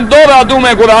جو ہیں 2 راتوں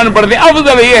میں قرآن پڑھتے ہیں,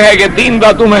 افضل یہ ہے کہ 3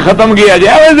 راتوں میں ختم کیا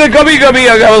جائے. ویسے کبھی کبھی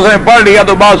اگر اس نے پڑھ لیا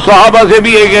تو بعض صحابہ سے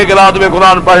بھی ایک رات میں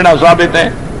قرآن پڑھنا ثابت ہے.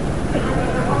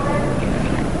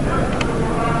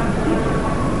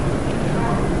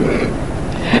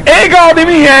 ایک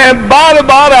آدمی ہے بار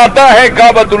بار آتا ہے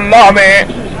کعبۃ اللہ میں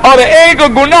اور ایک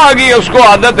گناہ کی اس کو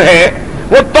عادت ہے,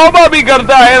 وہ توبہ بھی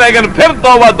کرتا ہے لیکن پھر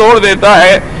توبہ توڑ دیتا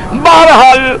ہے.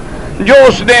 بہرحال جو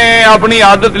اس نے اپنی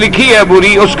عادت لکھی ہے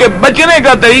بری, اس کے بچنے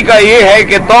کا طریقہ یہ ہے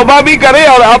کہ توبہ بھی کرے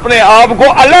اور اپنے آپ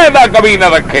کو علیحدہ کبھی نہ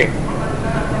رکھے.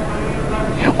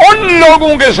 ان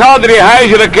لوگوں کے ساتھ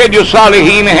رہائش رکھے جو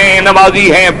صالحین ہیں,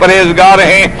 نمازی ہیں, پرہیزگار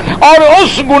ہیں اور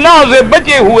اس گناہ سے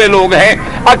بچے ہوئے لوگ ہیں.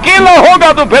 اکیلا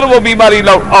ہوگا تو پھر وہ بیماری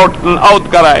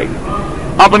آؤٹ کرائے گی.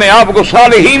 اپنے آپ کو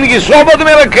صالحین کی صحبت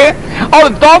میں رکھے اور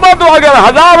توبہ تو اگر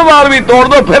 1000 بار بھی توڑ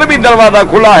دو پھر بھی دروازہ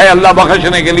کھلا ہے, اللہ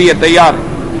بخشنے کے لیے تیار ہے.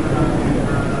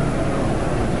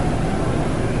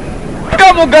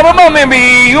 مکرمہ میں بھی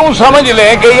یوں سمجھ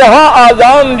لیں کہ یہاں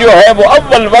آذان جو ہے وہ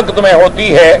اول وقت میں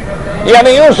ہوتی ہے, یعنی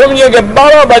یوں سمجھے کہ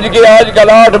 12 بج کے آج کل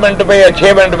 8 منٹ پہ یا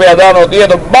 6 منٹ پہ اذان ہوتی ہے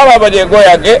تو 12 بجے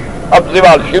گویا کہ اب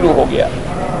زوال شروع ہو گیا.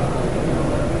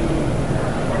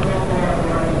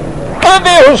 حضرت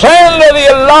حسین رضی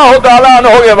اللہ تعالیٰ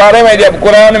عنہ کے بارے میں جب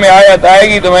قرآن میں آیت آئے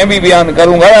گی تو میں بھی بیان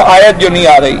کروں گا. آیت جو نہیں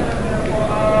آ رہی,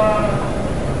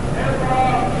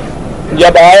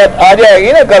 جب آیت آ جائے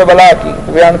گی نا کربلا کی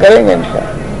تو بیان کریں گے انشاءاللہ.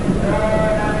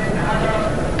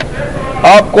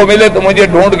 آپ کو ملے تو مجھے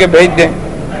ڈھونڈ کے بھیج دیں.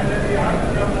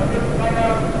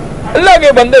 اللہ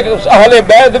کے بندے کے اہل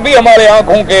بیت بھی ہمارے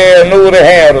آنکھوں کے نور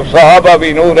ہیں اور صحابہ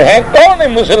بھی نور ہیں.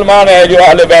 کون مسلمان ہے جو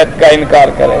اہل بیت کا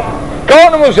انکار کرے؟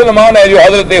 کون مسلمان ہے جو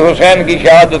حضرت حسین کی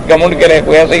شہادت کا منکر ہے؟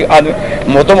 کوئی ایسے آدمی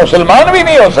وہ تو مسلمان بھی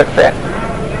نہیں ہو سکتے.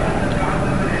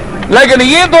 لیکن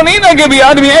یہ تو نہیں نا کہ بھی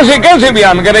آدمی ایسے کیسے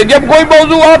بیان کرے. جب کوئی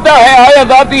موضوع آتا ہے,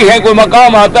 آیت آتی ہے, کوئی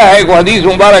مقام آتا ہے, کوئی حدیث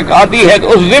مبارک آتی ہے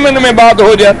تو اس ضمن میں بات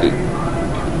ہو جاتی.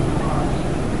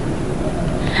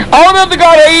 عورت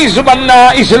کا رئیس بننا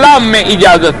اسلام میں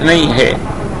اجازت نہیں ہے.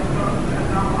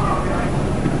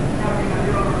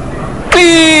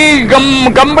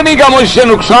 کمپنی کا مجھ سے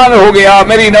نقصان ہو گیا,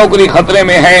 میری نوکری خطرے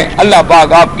میں ہے, اللہ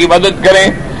پاک آپ کی مدد کریں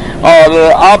اور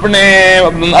آپ نے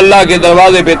اللہ کے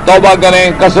دروازے پہ توبہ کریں,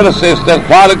 کثرت سے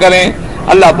استغفار کریں,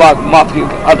 اللہ پاک معافی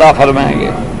عطا فرمائیں گے.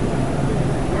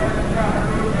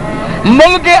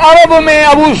 ملک عرب میں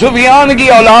ابو سفیان کی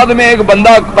اولاد میں ایک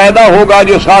بندہ پیدا ہوگا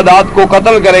جو سادات کو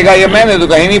قتل کرے گا. یہ میں نے تو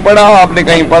کہیں نہیں پڑھا, آپ نے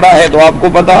کہیں پڑھا ہے تو آپ کو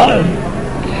پتا.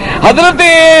 حضرت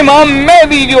امام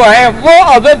مہدی جو ہیں وہ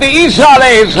حضرت عیسیٰ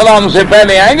علیہ السلام سے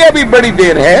پہلے آئیں گے. ابھی بڑی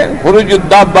دیر ہے. خروج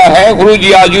الدابہ ہے, خروج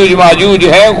یاجوج ماجوج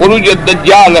ہے, خروج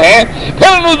الدجال ہے,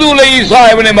 پھر نزول عیسیٰ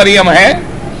ابن مریم ہے.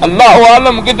 اللہ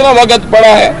عالم کتنا وقت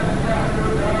پڑا ہے.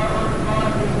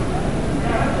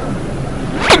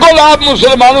 بالکل آپ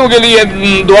مسلمانوں کے لیے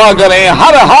دعا کریں,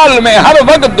 ہر حال میں ہر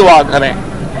وقت دعا کریں.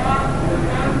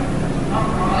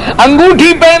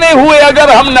 انگوٹھی پہنے ہوئے اگر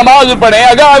ہم نماز پڑھیں,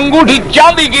 اگر انگوٹھی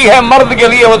چاندی کی ہے مرد کے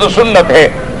لیے وہ تو سنت ہے,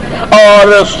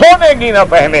 اور سونے کی نہ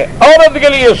پہنے. عورت کے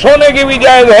لیے سونے کی بھی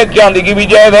جائز ہے, چاندی کی بھی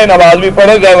جائز ہے, نماز بھی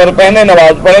پڑھے, زیور پہنے,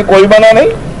 نماز پڑھے, کوئی منع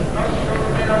نہیں.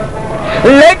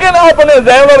 لیکن اپنے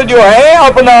زیور جو ہے,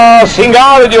 اپنا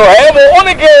سنگار جو ہے وہ ان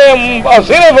کے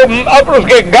صرف اس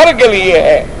کے گھر کے لیے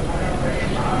ہے.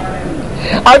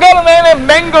 اگر میں نے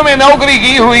بینک میں نوکری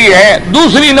کی ہوئی ہے,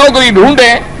 دوسری نوکری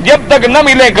ڈھونڈیں, جب تک نہ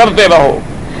ملے کرتے رہو.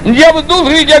 جب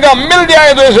دوسری جگہ مل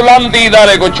جائے تو اسلامتی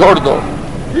ادارے کو چھوڑ دو.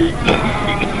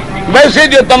 ویسے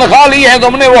جو تنخواہ لی ہے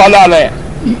تم نے وہ حلال ہے.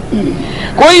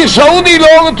 کوئی سعودی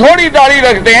لوگ تھوڑی داڑھی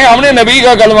رکھتے ہیں, ہم نے نبی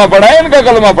کا کلمہ پڑھا ہے, ان کا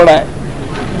کلمہ پڑھا ہے.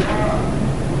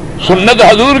 سنت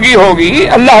حضور کی ہوگی,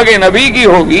 اللہ کے نبی کی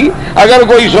ہوگی. اگر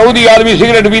کوئی سعودی آدمی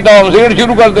سگریٹ پیتا ہو, ہم سگریٹ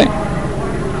شروع کر دیں,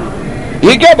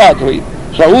 یہ کیا بات ہوئی؟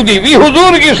 سعودی بھی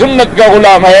حضور کی سنت کا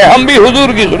غلام ہے, ہم بھی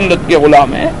حضور کی سنت کے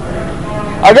غلام ہیں.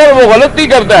 اگر وہ غلطی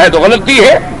کرتا ہے تو غلطی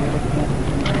ہے.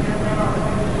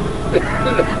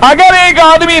 اگر ایک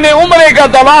آدمی نے عمرے کا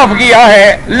طواف کیا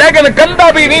ہے لیکن کندھا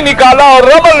بھی نہیں نکالا اور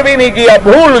رمل بھی نہیں کیا,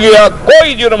 بھول گیا,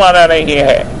 کوئی جرمانہ نہیں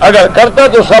ہے. اگر کرتا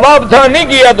تو ثواب تھا, نہیں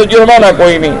کیا تو جرمانہ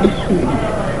کوئی نہیں.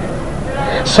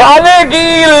 سالے کی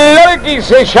لڑکی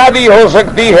سے شادی ہو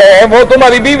سکتی ہے, وہ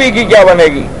تمہاری بیوی کی کیا بنے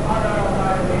گی؟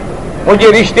 مجھے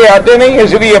رشتے آتے نہیں،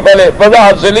 اس لیے پہلے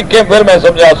وضاحت سے لکھیں پھر میں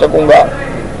سمجھا سکوں گا۔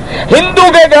 ہندو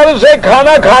کے گھر سے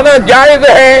کھانا کھانا جائز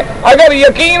ہے اگر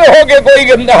یقین ہو کہ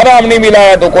کوئی حرام نہیں ملا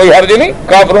ہے تو کوئی حرج نہیں،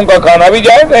 کافروں کا کھانا بھی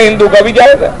جائز ہے، ہندو کا بھی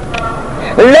جائز ہے۔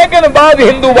 لیکن بعض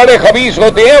ہندو بڑے خبیث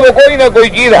ہوتے ہیں، وہ کوئی نہ کوئی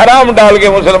چیز حرام ڈال کے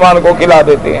مسلمان کو کھلا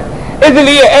دیتے ہیں، اس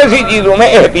لیے ایسی چیزوں میں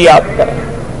احتیاط کریں۔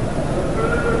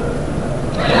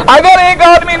 اگر ایک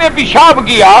آدمی نے پیشاب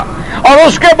کیا اور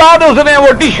اس کے بعد اس نے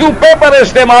وہ ٹیشو پیپر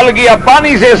استعمال کیا،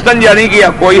 پانی سے استنجا نہیں کیا،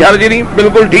 کوئی حرج نہیں،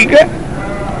 بالکل ٹھیک ہے۔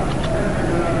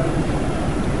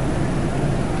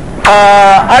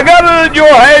 اگر جو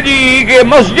ہے جی کہ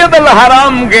مسجد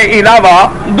الحرام کے علاوہ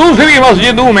دوسری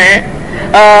مسجدوں میں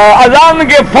اذان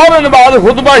کے فوراً بعد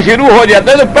خطبہ شروع ہو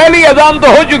جاتا ہے تو پہلی اذان تو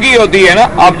ہو چکی ہوتی ہے نا،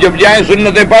 آپ جب جائیں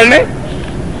سنتیں پڑھ لیں۔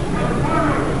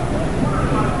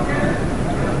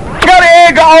 اگر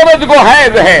ایک عورت کو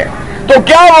حیض ہے تو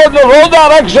کیا وہ روزہ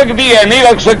رکھ سکتی ہے؟ نہیں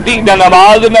رکھ سکتی، نہ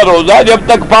نماز نہ روزہ جب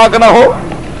تک پاک نہ ہو۔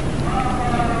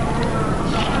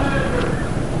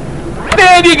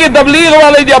 جی کہ تبلیغ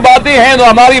والے جب آتے ہیں تو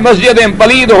ہماری مسجدیں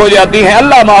پلید ہو جاتی ہیں،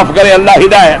 اللہ معاف کرے، اللہ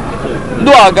ہدایت،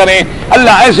 دعا کریں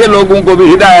اللہ ایسے لوگوں کو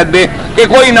بھی ہدایت دے کہ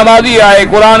کوئی نمازی آئے،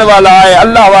 قرآن والا آئے،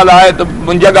 اللہ والا آئے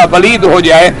تو جگہ پلید ہو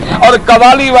جائے، اور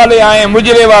قوالی والے آئیں،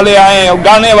 مجرے والے آئیں،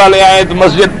 گانے والے آئیں تو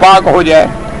مسجد پاک ہو جائے۔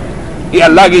 یہ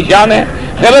اللہ کی شان ہے۔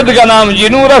 خرد کا نام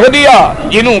جنو رکھ دیا،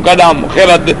 جنو کا نام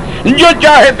خرد، جو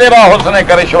چاہے تیرا حسن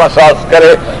کرے شواساس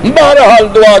کرے۔ بہرحال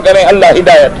دعا کریں اللہ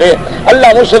ہدایت دے،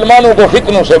 اللہ مسلمانوں کو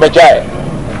فتنوں سے بچائے۔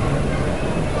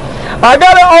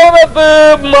 اگر عورت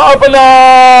اپنا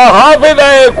حافظ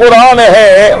قرآن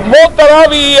ہے، وہ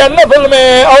تراویح یا نفل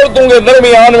میں عورتوں کے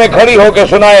درمیان میں کھڑی ہو کے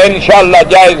سنائے، انشاءاللہ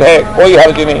جائز ہے، کوئی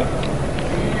حرج نہیں۔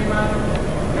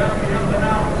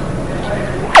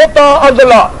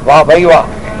 متعزلہ، واہ بھائی واہ،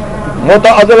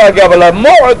 متعزلہ کیا بولا؟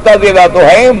 معتزلہ تو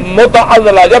ہے،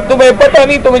 متعزلہ جب تمہیں پتہ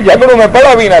نہیں تم جھگڑوں میں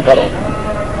پڑا بھی نہ کرو،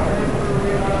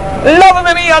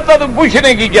 لفظ نہیں آتا تو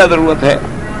پوچھنے کی کیا ضرورت ہے؟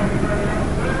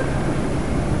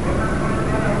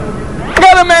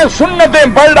 اگر میں سنتیں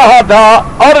پڑھ رہا تھا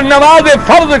اور نماز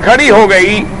فرض کھڑی ہو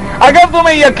گئی، اگر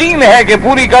تمہیں یقین ہے کہ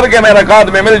پوری کر کے میں رکعت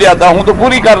میں مل جاتا ہوں تو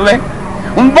پوری کر لیں،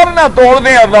 ورنہ توڑ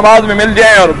دیں اور نماز میں مل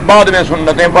جائیں اور بعد میں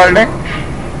سنتیں پڑھ لیں۔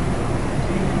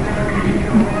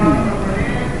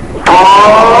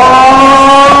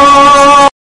 اللہ